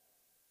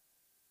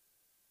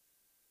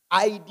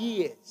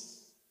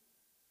 Ideas.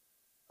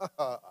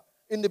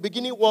 In the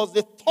beginning was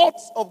the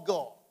thoughts of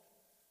God.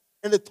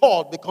 And the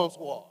thought becomes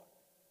word.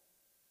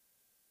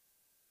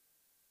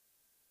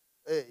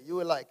 Hey, you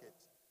will like it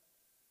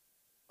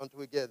until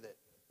we get there.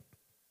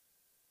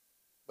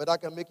 But I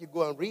can make you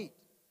go and read.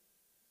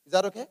 Is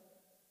that okay?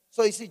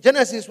 So you see,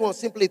 Genesis 1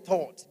 simply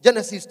thought.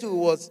 Genesis 2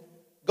 was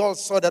God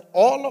saw that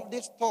all of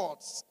these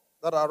thoughts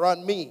that are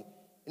around me,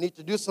 you need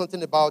to do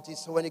something about it.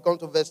 So when you come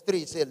to verse 3,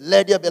 he said,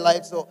 let there be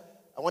light. So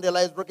and when the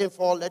light is breaking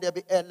forth, let there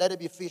be air, let there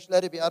be fish,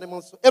 let there be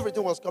animals. So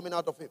everything was coming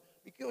out of him.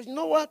 Because you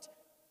know what?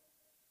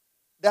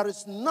 There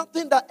is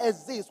nothing that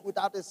exists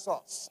without a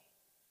source.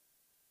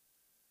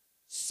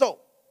 So,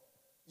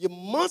 you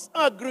must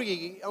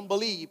agree and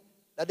believe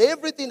that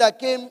everything that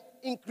came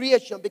in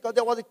creation, because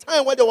there was a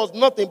time where there was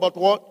nothing but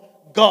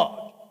what?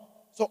 God.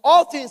 So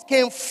all things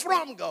came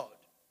from God.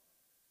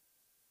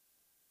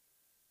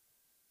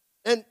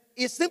 And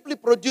he simply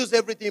produced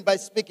everything by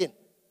speaking.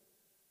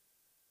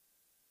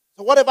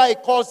 So whatever he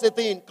calls a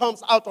thing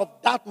comes out of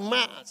that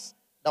mass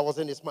that was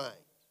in his mind.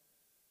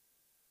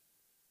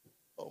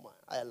 Oh my,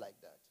 I like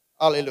that.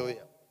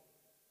 Hallelujah.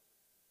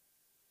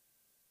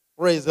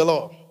 Praise the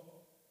Lord.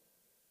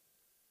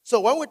 So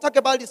when we talk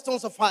about the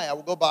stones of fire,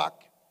 we'll go back.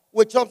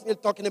 We're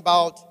talking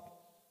about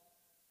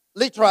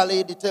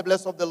literally the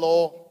tablets of the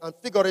law and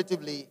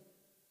figuratively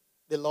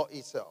the law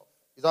itself.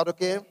 Is that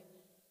okay?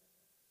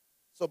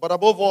 So, but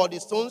above all, the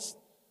stones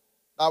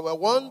that were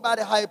worn by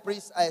the high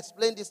priest, I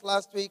explained this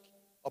last week,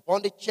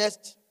 upon the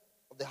chest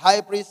of the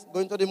high priest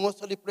going to the most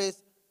holy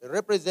place, they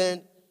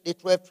represent the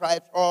 12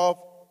 tribes of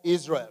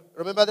Israel.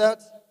 Remember that?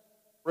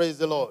 Praise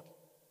the Lord.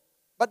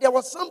 But there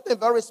was something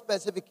very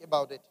specific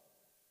about it.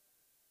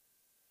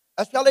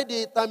 Especially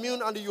the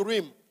Thummim and the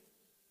Urim.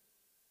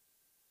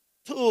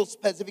 Two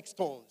specific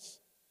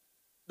stones.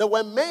 They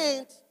were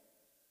meant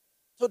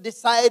to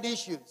decide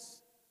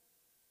issues.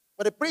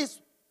 But the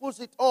priest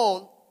puts it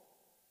on,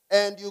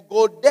 and you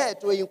go there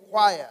to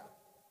inquire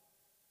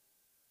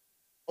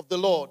of the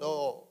Lord,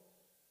 or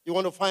you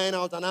want to find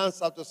out an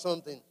answer to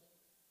something.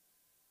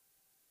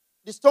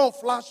 The stone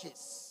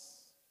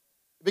flashes.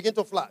 It begins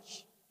to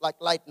flash like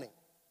lightning.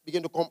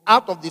 Begin to come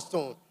out of the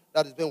stone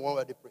that is being worn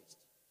by the priest.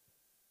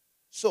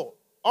 So,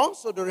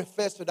 also they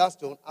refers to that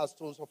stone as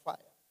stones of fire.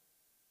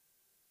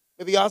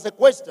 Maybe you ask a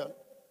question,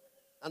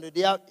 and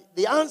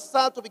the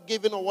answer to be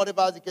given or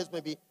whatever the case may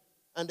be,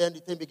 and then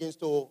the thing begins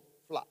to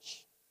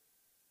flash.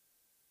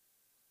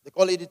 They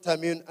call it the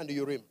Thummim and the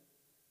Urim.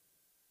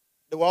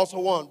 They were also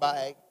worn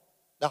by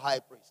the high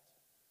priest.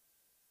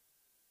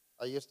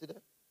 Are you still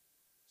there?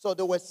 So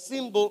they were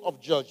symbol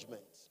of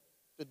judgment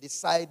to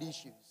decide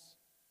issues.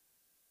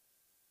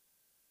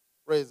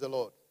 Praise the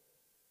Lord.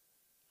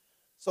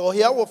 So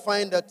here we'll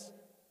find that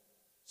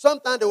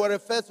sometimes they were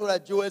referred to as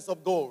jewels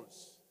of gold.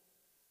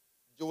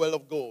 Jewel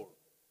of gold.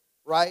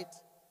 Right?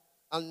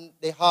 And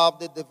they have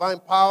the divine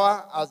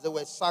power as they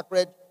were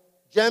sacred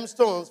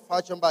gemstones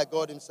fashioned by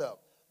God himself.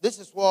 This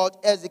is what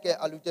Ezekiel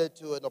alluded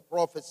to in the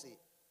prophecy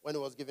when he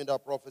was giving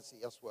that prophecy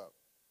as well.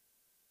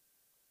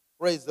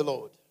 Praise the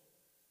Lord.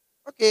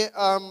 Okay,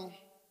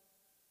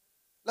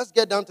 let's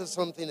get down to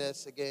something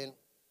else again.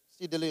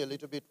 Still dealing a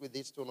little bit with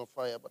this stone of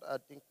fire, but I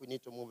think we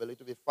need to move a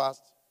little bit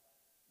fast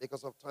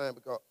because of time,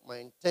 because my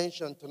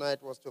intention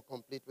tonight was to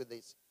complete with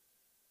this.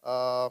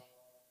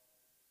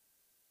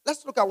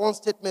 Let's look at one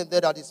statement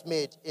there that is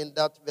made in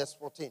that verse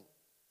 14.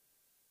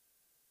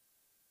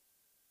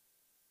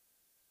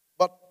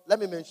 But let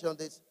me mention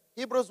this.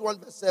 Hebrews 1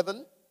 verse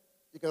 7.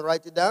 You can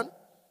write it down.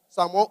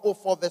 Psalm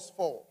 104 verse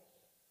 4.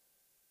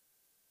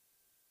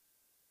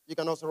 You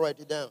can also write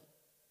it down.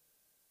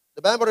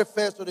 The Bible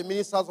refers to the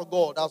ministers of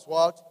God as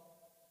what?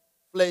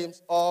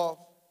 Flames of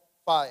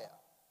fire.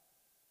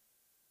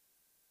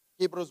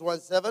 Hebrews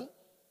 1:7.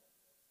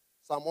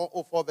 Psalm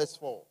 104 verse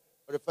 4.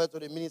 Refers to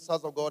the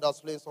ministers of God as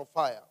flames of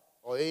fire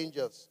or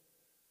angels.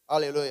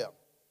 Hallelujah.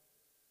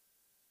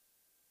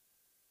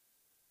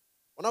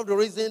 One of the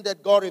reasons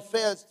that God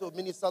refers to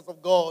ministers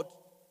of God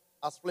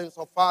as flames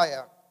of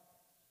fire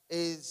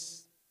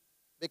is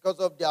because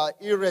of their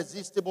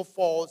irresistible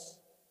force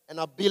and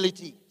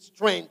ability,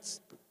 strength,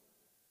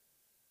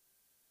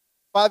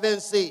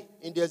 fervency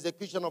in the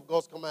execution of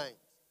God's commands.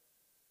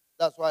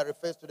 That's why it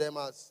refers to them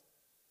as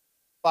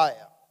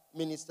fire,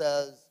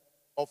 ministers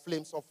of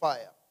flames of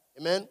fire.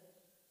 Amen?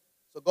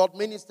 So God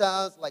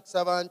ministers like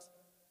servants.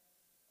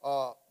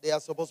 They are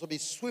supposed to be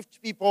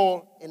swift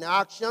people in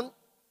action.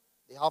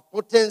 They have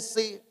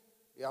potency.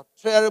 They are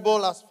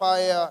terrible as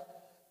fire.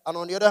 And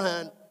on the other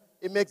hand,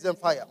 He makes them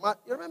fire.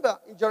 You remember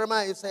in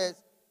Jeremiah it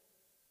says,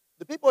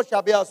 the people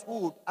shall be as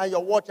wood, and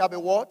your word shall be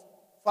what?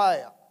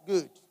 Fire.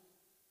 Good.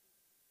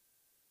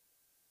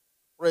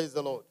 Praise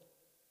the Lord.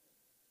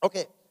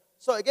 Okay.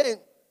 So again,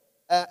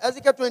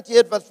 Ezekiel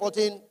 28 verse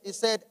 14, he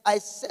said, I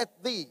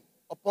set thee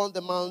upon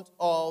the mount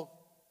of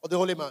the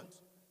holy mount.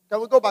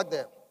 Can we go back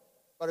there?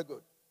 Very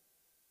good.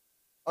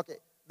 Okay.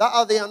 Thou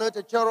art the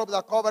anointed cherub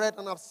that covereth,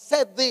 and I've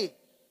set thee.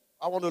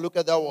 I want to look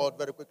at that word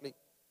very quickly.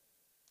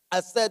 I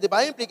said,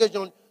 by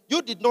implication,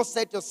 you did not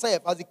set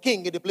yourself as a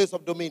king in the place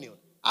of dominion.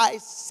 I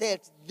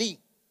set thee.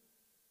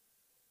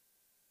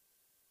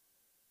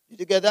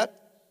 Did you get that?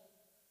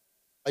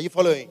 Are you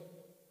following?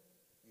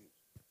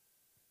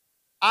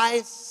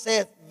 I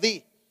set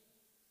thee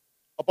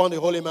upon the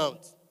holy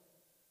mount,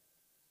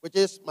 which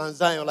is Mount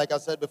Zion, like I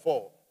said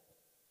before.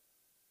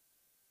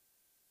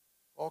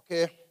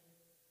 Okay.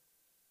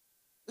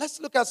 Let's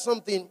look at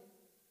something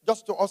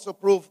just to also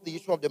prove the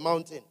issue of the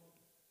mountain.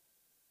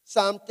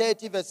 Psalm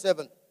 30 verse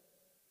 7.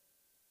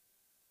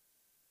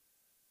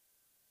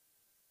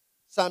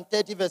 Psalm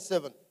 30 verse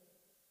 7.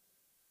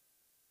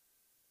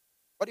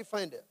 What do you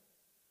find there?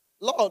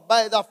 Lord,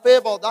 by thy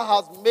favor thou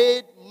hast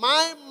made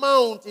my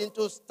mountain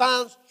to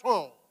stand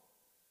strong.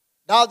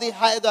 Thou didst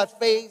hide thy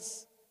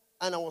face,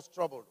 and I was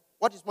troubled.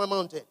 What is my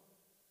mountain?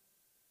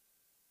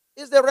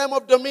 It's the realm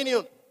of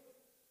dominion.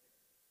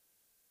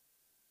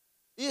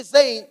 He's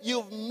saying,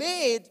 you've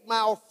made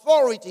my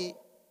authority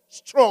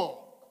strong.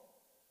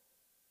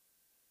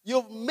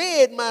 You've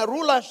made my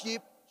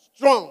rulership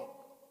strong.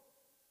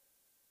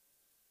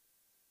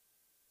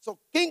 So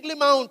kingly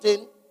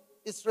mountain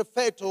is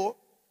referred to,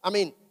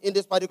 in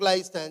this particular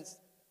instance,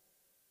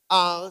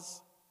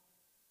 as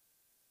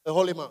the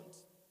holy mount.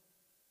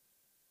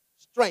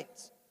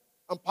 Strength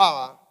and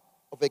power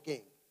of a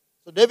king.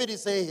 So David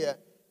is saying here,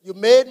 you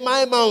made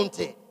my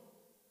mountain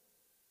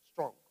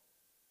strong.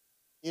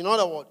 In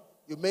other words,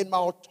 you made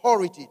my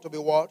authority to be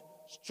what?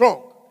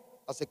 Strong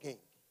as a king.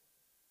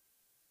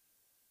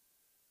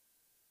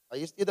 Are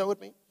you still there with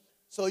me?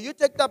 So you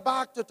take that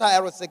back to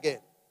Tyrus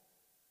again.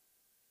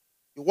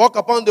 You walk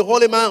upon the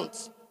holy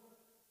mount.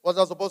 What's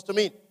that supposed to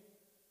mean?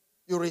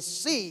 You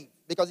receive,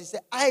 because he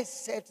said, I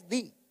set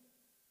thee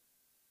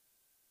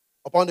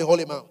upon the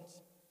holy mount.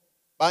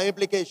 By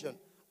implication,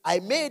 I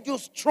made you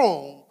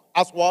strong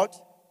as what?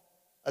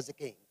 As a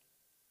king.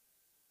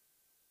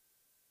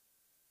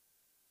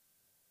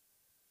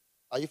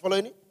 Are you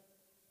following it?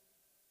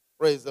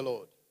 Praise the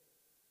Lord.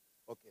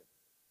 Okay.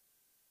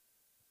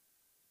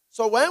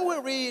 So when we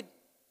read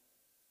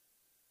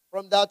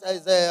from that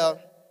Ezekiel,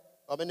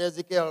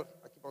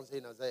 I keep on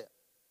saying Isaiah.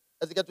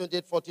 Ezekiel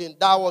 28:14,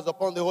 thou was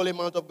upon the holy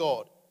mount of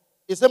God.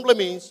 It simply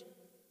means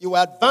you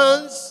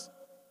advance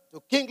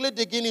to kingly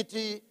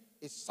dignity,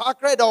 a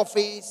sacred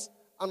office,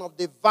 and of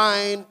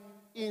divine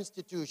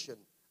institution.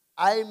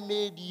 I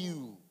made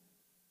you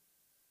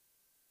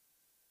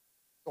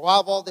to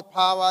have all the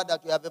power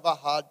that you have ever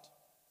had.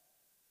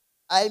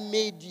 I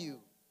made you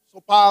so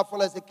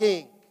powerful as a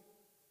king.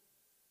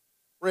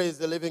 Praise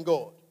the living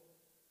God.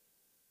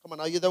 Come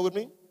on, are you there with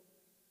me?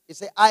 He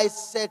said, I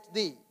set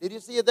thee. Did you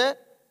see it there?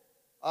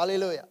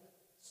 Hallelujah.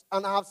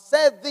 And I have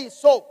set thee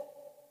so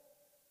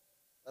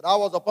that I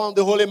was upon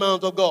the holy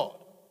mount of God.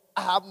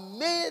 I have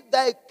made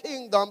thy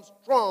kingdom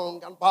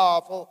strong and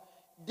powerful,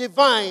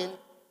 divine,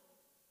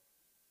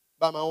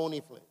 by my own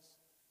influence.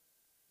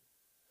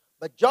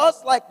 But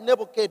just like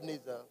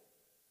Nebuchadnezzar,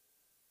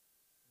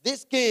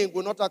 this king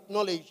will not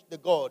acknowledge the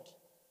God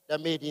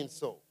that made him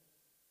so.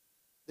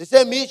 The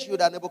same issue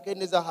that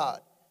Nebuchadnezzar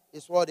had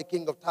is what the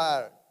king of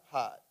Tyre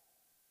had.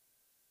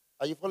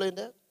 Are you following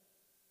that?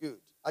 Good.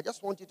 I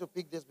just want you to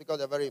pick this because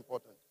they're very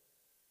important.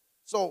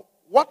 So,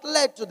 what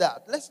led to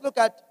that? Let's look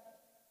at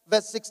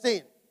verse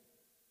 16.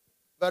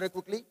 Very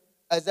quickly.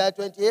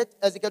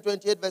 Ezekiel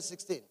 28, verse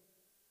 16.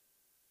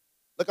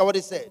 Look at what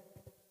he said.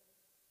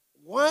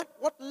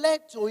 What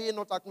led to him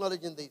not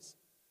acknowledging this?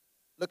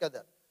 Look at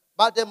that.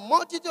 But the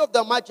multitude of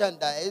the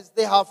merchandise,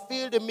 they have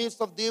filled the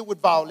midst of thee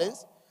with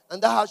violence,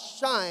 and thou hast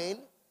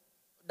shined,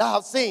 thou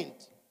hast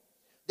sinned.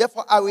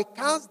 Therefore, I will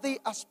cast thee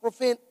as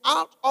profane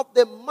out of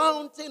the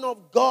mountain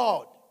of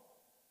God,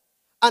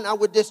 and I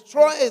will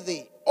destroy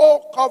thee,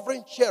 O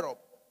covering cherub,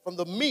 from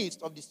the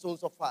midst of the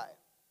stones of fire.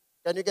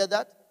 Can you get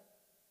that?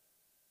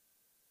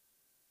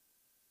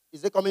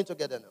 Is it coming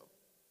together now?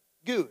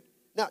 Good.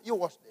 Now, you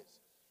watch this.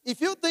 If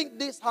you think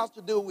this has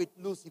to do with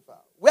Lucifer,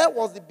 where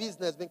was the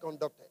business being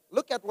conducted?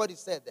 Look at what he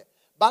said there.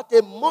 But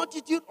a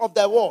multitude of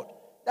the world,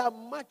 their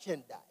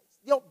merchandise,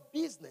 your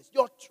business,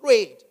 your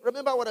trade.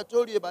 Remember what I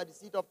told you about the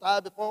seat of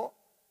Tyre before?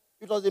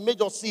 It was a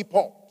major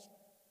seaport.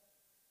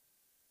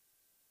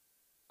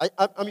 You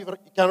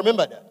can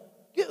remember that?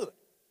 Good.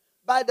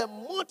 By the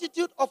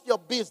multitude of your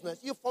business,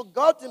 you've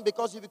forgotten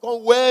because you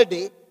become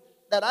wealthy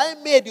that I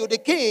made you the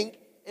king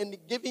and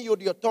giving you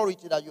the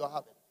authority that you are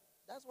having.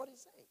 That's what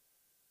he's saying.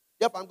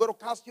 Therefore, I'm going to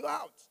cast you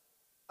out.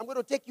 I'm going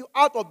to take you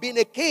out of being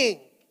a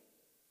king.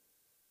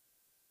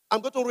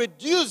 I'm going to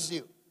reduce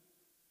you.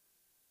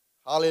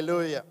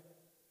 Hallelujah.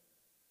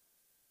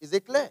 Is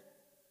it clear?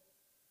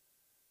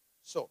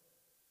 So,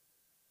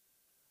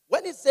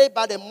 When it says,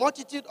 by the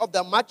multitude of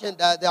the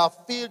merchandise, they have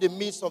filled the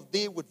midst of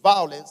thee with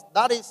violence,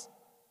 that is,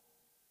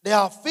 they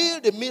have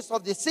filled the midst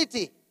of the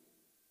city.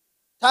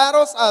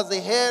 Tyrus, as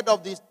the head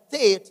of the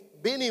state,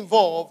 being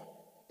involved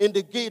in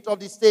the gate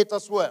of the state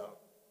as well,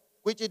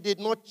 which he did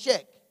not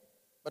check,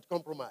 but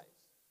compromise.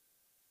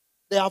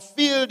 They are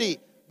filled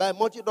by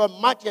multitude of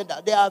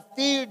merchandise. They are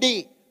filled.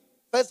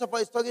 First of all,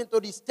 he's talking to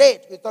the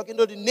state. He's talking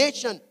to the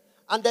nation.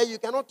 And then you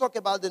cannot talk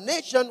about the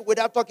nation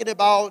without talking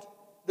about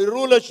the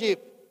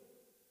rulership.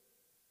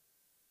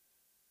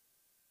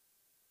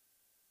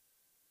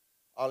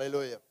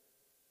 Hallelujah.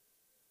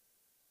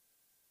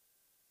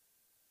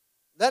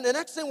 Then the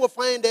next thing we'll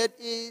find that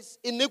is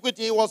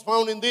iniquity was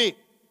found in thee.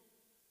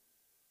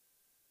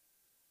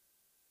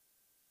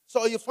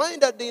 So you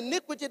find that the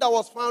iniquity that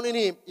was found in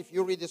him, if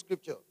you read the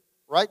scripture,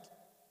 right?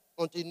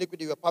 Until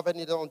iniquity, you are perfect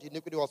neither until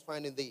iniquity was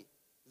found in thee.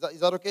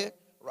 Is that okay?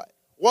 Right.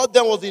 What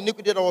then was the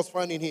iniquity that was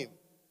found in him?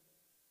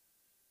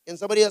 Can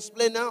somebody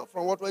explain now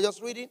from what we're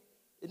just reading?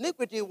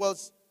 Iniquity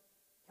was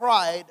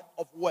pride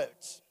of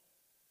wealth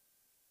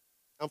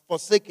and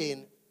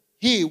forsaking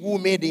he who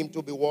made him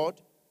to be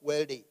what?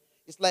 Wealthy.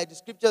 It's like the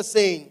scripture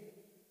saying,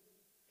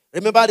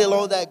 remember the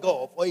Lord thy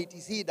God, for it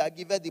is he that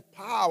giveth the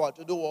power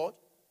to do what?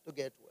 To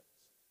get wealth.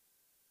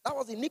 That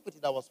was iniquity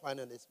that was found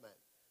in this man.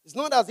 It's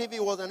not as if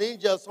he was an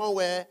angel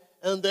somewhere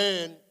and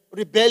then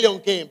rebellion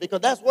came,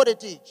 because that's what they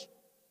teach.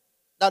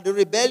 That the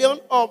rebellion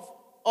of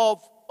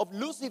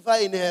Lucifer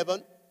in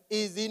heaven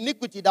is the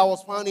iniquity that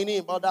was found in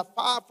him, but that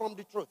far from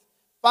the truth,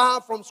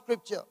 far from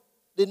scripture.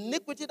 The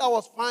iniquity that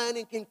was found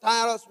in King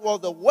Tyrus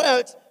was the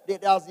wealth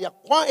that has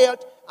acquired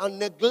and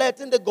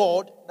neglecting the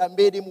God that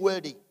made him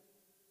wealthy.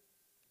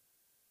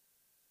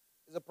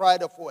 It's the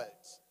pride of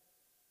wealth,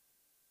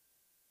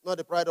 not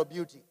the pride of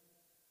beauty.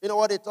 You know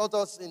what they taught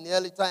us in the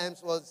early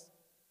times was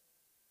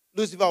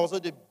Lucifer was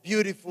such a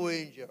beautiful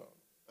angel.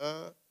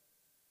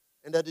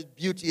 And that his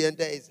beauty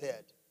entered his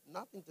head.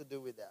 Nothing to do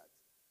with that.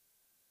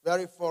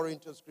 Very foreign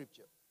to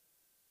scripture.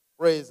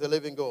 Praise the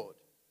living God.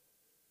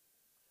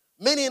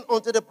 Meaning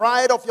unto the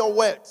pride of your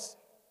wealth.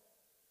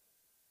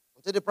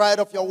 Unto the pride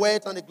of your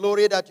wealth and the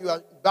glory that you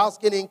are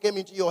basking in came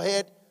into your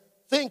head,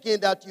 thinking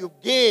that you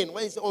gain.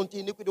 When you say unto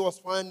iniquity was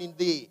found in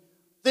thee,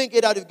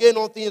 thinking that you gain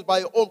all things by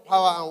your own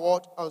power and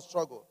what? And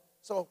struggle.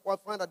 So we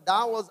find that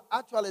was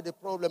actually the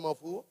problem of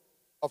who?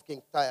 Of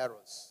King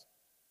Tyrus.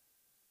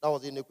 That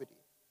was iniquity.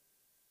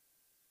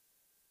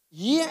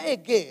 Here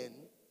again,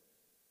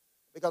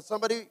 because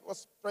somebody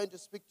was trying to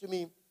speak to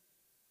me,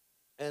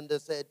 and they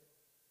said,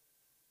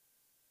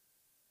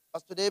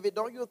 Pastor David,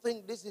 don't you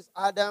think this is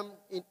Adam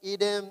in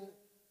Eden?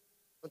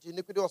 Until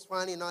iniquity was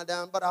found in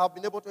Adam, but I have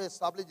been able to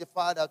establish the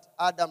fact that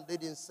Adam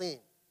didn't sin.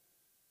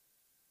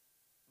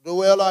 Do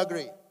we all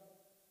agree?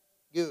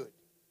 Good.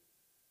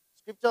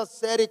 Scripture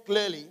said it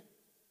clearly.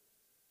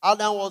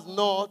 Adam was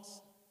not,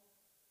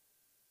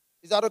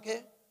 is that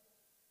okay?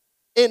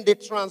 In the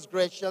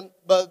transgression,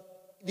 but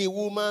the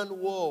woman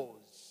was.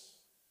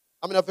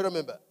 How many of you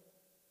remember?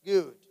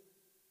 Good.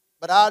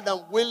 But Adam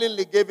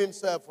willingly gave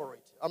himself for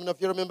it. How many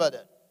of you remember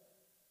that?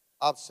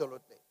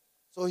 Absolutely.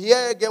 So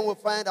here again we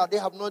find out they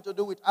have nothing to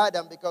do with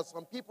Adam, because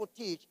some people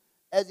teach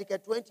Ezekiel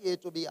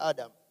 28 to be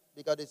Adam,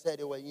 because they said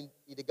they were in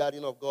the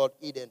garden of God,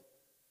 Eden.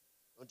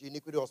 Until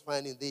iniquity was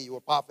found in thee, you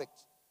were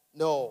perfect.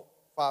 No,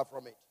 far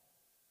from it.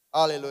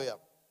 Hallelujah.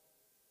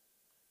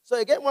 So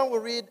again, when we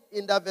read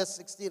in that verse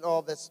 16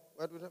 or verse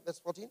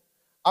 14,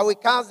 I will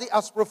cast thee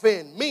as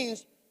profane,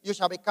 means you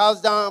shall be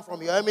cast down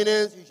from your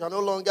eminence. You shall no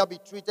longer be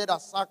treated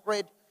as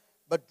sacred,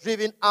 but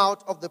driven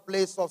out of the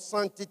place of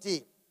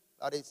sanctity.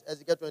 That is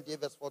Ezekiel 28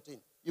 verse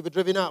 14. You'll be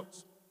driven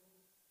out.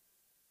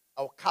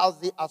 I will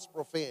cast thee as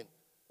profane.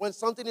 When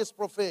something is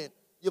profane,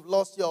 you've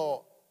lost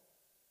your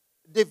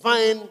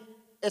divine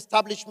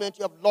establishment.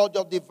 You have lost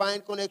your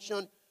divine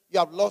connection. You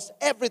have lost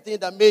everything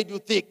that made you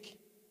thick.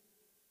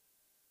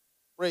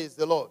 Praise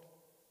the Lord.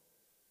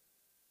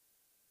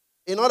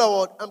 In other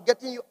words, I'm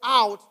getting you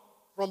out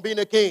from being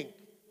a king.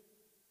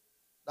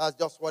 That's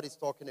just what he's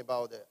talking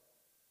about there.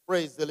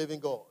 Praise the living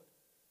God.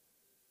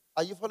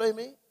 Are you following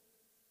me?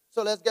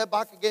 So let's get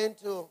back again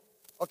to,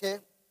 okay.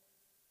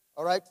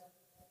 All right.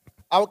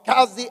 I will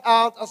cast thee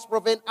out as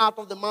profane out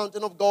of the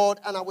mountain of God,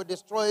 and I will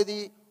destroy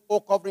thee, O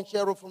covering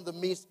cherub, from the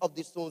midst of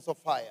the stones of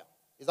fire.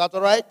 Is that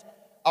all right?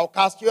 I'll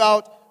cast you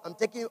out. I'm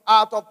taking you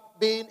out of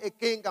being a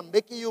king. I'm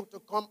making you to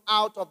come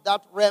out of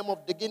that realm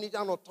of dignity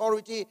and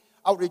authority.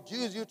 I'll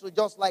reduce you to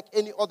just like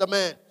any other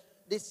man.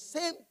 The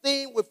same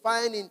thing we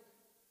find in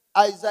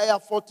Isaiah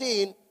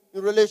 14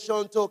 in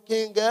relation to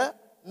King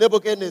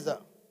Nebuchadnezzar.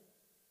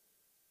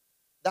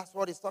 That's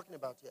what he's talking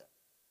about here.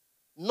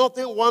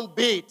 Nothing one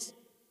bit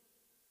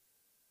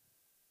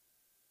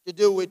to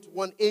do with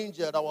one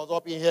angel that was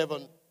up in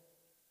heaven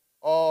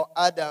or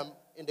Adam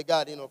in the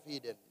Garden of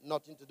Eden.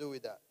 Nothing to do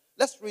with that.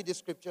 Let's read the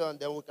scripture and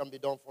then we can be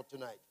done for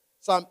tonight.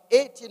 Psalm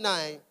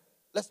 89.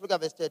 Let's look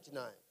at verse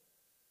 39.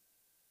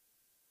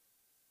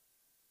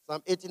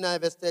 Psalm 89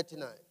 verse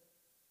 39.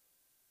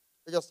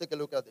 Let's just take a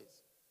look at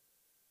this.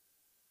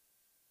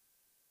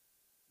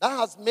 Thou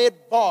hast made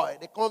void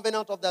the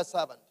covenant of thy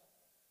servant,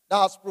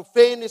 that has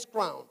profaned his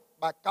crown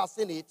by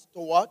casting it to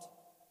what?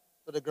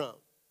 To the ground.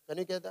 Can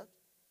you get that?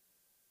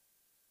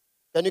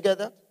 Can you get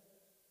that?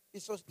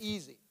 It's so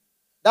easy.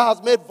 That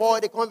has made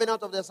void the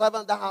covenant of the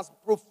servant, that has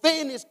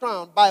profaned his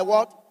crown by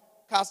what?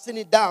 Casting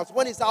it down. So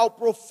when he says, I'll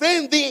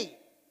profane thee,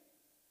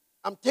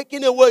 I'm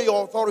taking away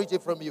your authority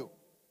from you.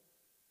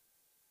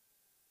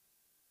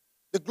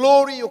 The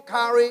glory you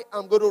carry,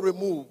 I'm going to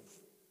remove.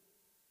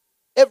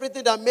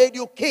 Everything that made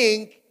you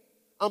king,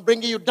 I'm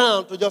bringing you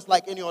down to just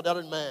like any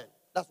other man.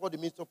 That's what it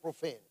means to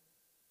profane.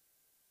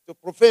 To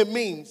profane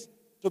means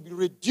to be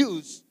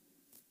reduced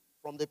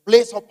from the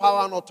place of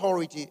power and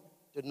authority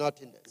to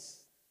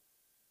nothingness.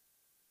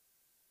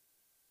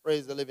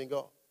 Praise the living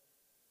God.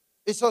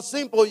 It's so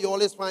simple, you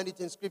always find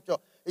it in Scripture.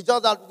 It's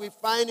just that we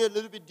find it a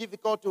little bit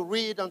difficult to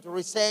read and to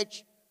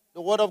research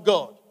the Word of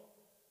God.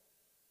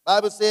 The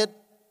Bible said,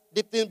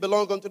 deep things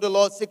belong unto the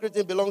Lord, secret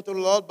things belong to the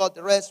Lord, but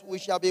the rest we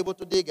shall be able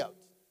to dig out.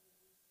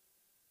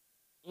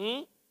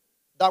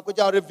 That which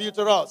are revealed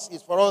to us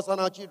is for us and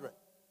our children.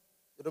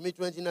 Deuteronomy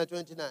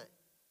 29:29.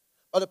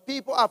 But the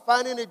people are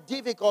finding it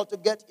difficult to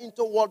get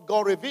into what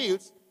God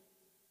reveals.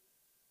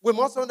 We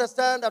must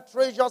understand that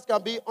treasures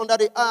can be under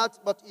the earth,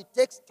 but it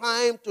takes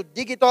time to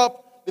dig it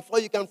up before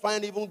you can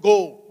find even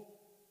gold.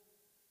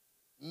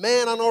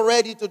 Men are not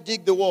ready to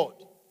dig the word.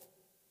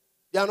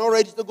 They are not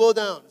ready to go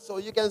down. So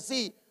you can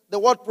see the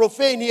word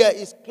profane here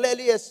is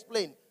clearly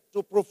explained.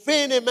 To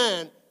profane a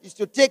man is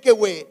to take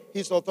away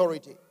his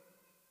authority.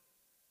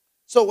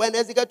 So when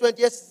Ezekiel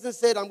 28:16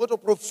 said, I'm going to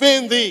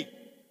profane thee,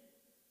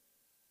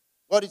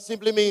 what it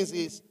simply means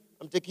is,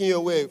 I'm taking you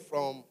away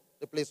from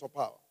the place of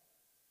power.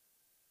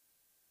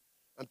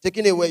 I'm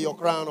taking away your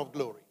crown of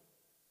glory.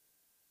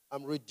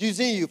 I'm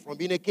reducing you from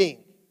being a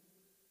king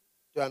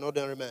to an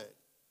ordinary man.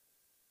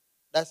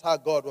 That's how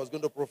God was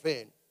going to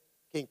profane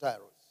King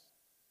Tyrus.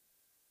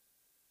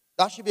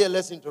 That should be a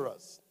lesson to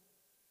us.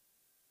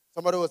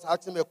 Somebody was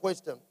asking me a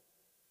question.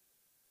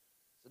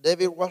 So,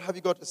 David, what have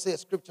you got to say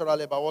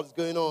scripturally about what's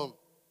going on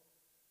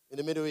in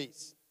the Middle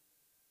East?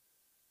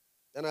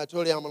 Then I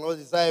told him I'm not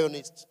a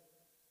Zionist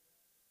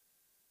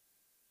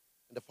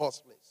in the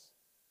first place.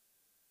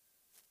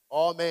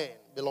 All men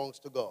belongs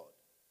to God.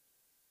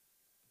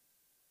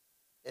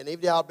 And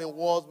if there have been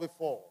wars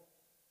before,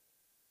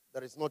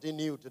 there is nothing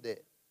new today.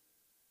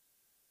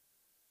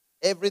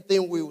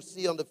 Everything we will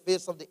see on the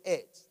face of the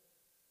earth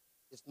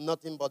is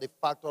nothing but a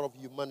factor of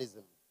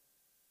humanism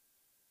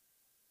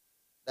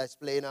that's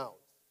playing out.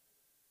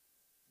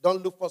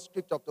 Don't look for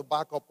scripture to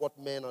back up what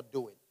men are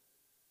doing.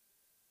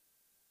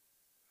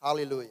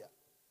 Hallelujah.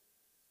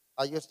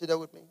 Are you still there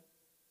with me?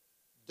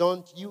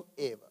 Don't you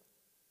ever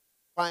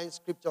find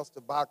scriptures to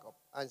back up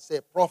and say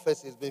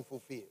prophecy is being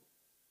fulfilled.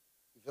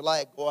 If you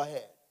like, go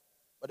ahead.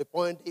 But the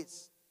point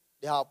is,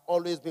 there have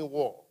always been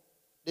war.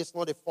 This is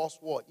not the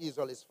first war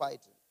Israel is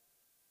fighting.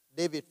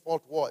 David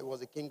fought war, he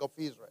was a king of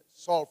Israel.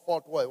 Saul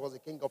fought war, he was a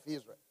king of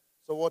Israel.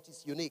 So what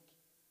is unique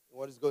in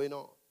what is going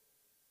on?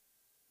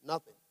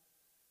 Nothing.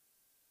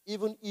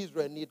 Even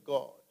Israel need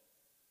God.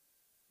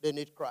 They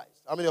need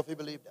Christ. How many of you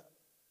believe that?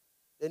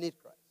 They need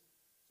Christ.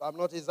 So I'm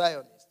not a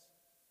Zionist.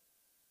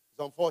 It's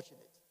unfortunate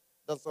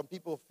that some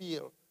people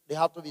feel they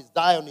have to be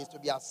Zionists to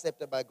be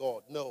accepted by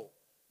God. No.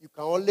 You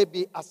can only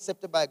be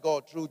accepted by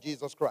God through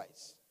Jesus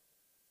Christ.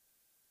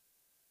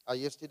 Are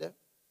you still there?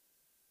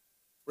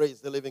 Praise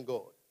the living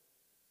God.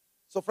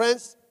 So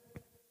friends,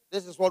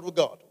 this is what we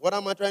got. What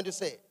am I trying to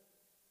say?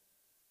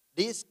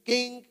 This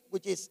king,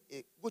 which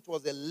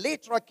was a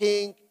literal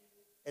king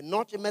and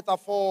not a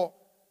metaphor.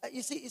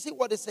 You see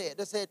what they said?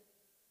 They said,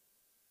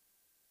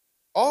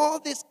 all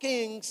these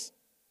kings,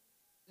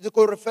 they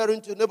were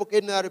referring to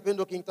Nebuchadnezzar,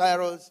 King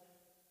Tyrus,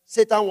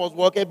 Satan was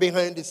working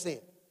behind the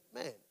scene.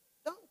 Man,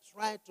 don't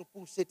try to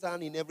put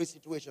Satan in every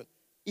situation.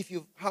 If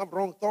you have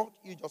wrong thought,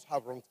 you just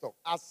have wrong thought.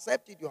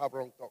 Accept it, you have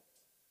wrong thought.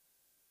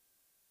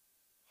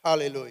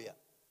 Hallelujah.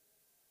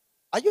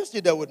 Are you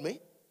still there with me?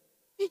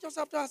 You just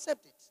have to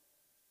accept it.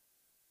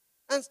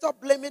 And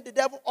stop blaming the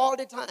devil all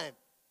the time.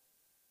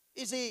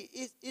 You see,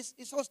 it's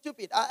so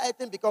stupid. I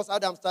think because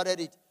Adam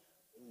started it.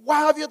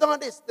 Why have you done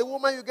this? The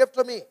woman you gave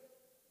to me.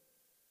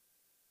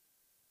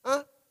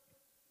 Huh?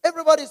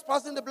 Everybody's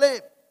passing the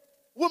blame.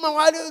 Woman,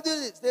 why do you do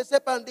this? They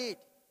Satan did.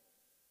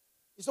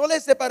 It's only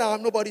Satan. I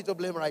have nobody to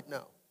blame right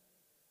now.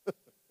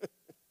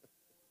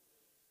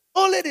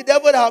 Only the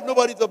devil have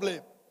nobody to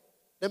blame.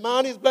 The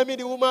man is blaming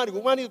the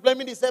woman is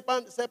blaming the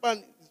serpent.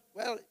 Serpent,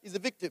 well, is a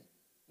victim.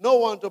 No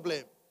one to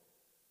blame.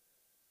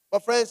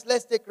 But friends,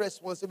 let's take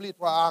responsibility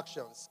for our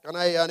actions. Can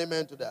I hear an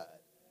amen to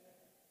that?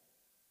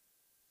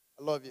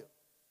 I love you.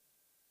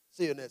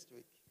 See you next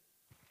week.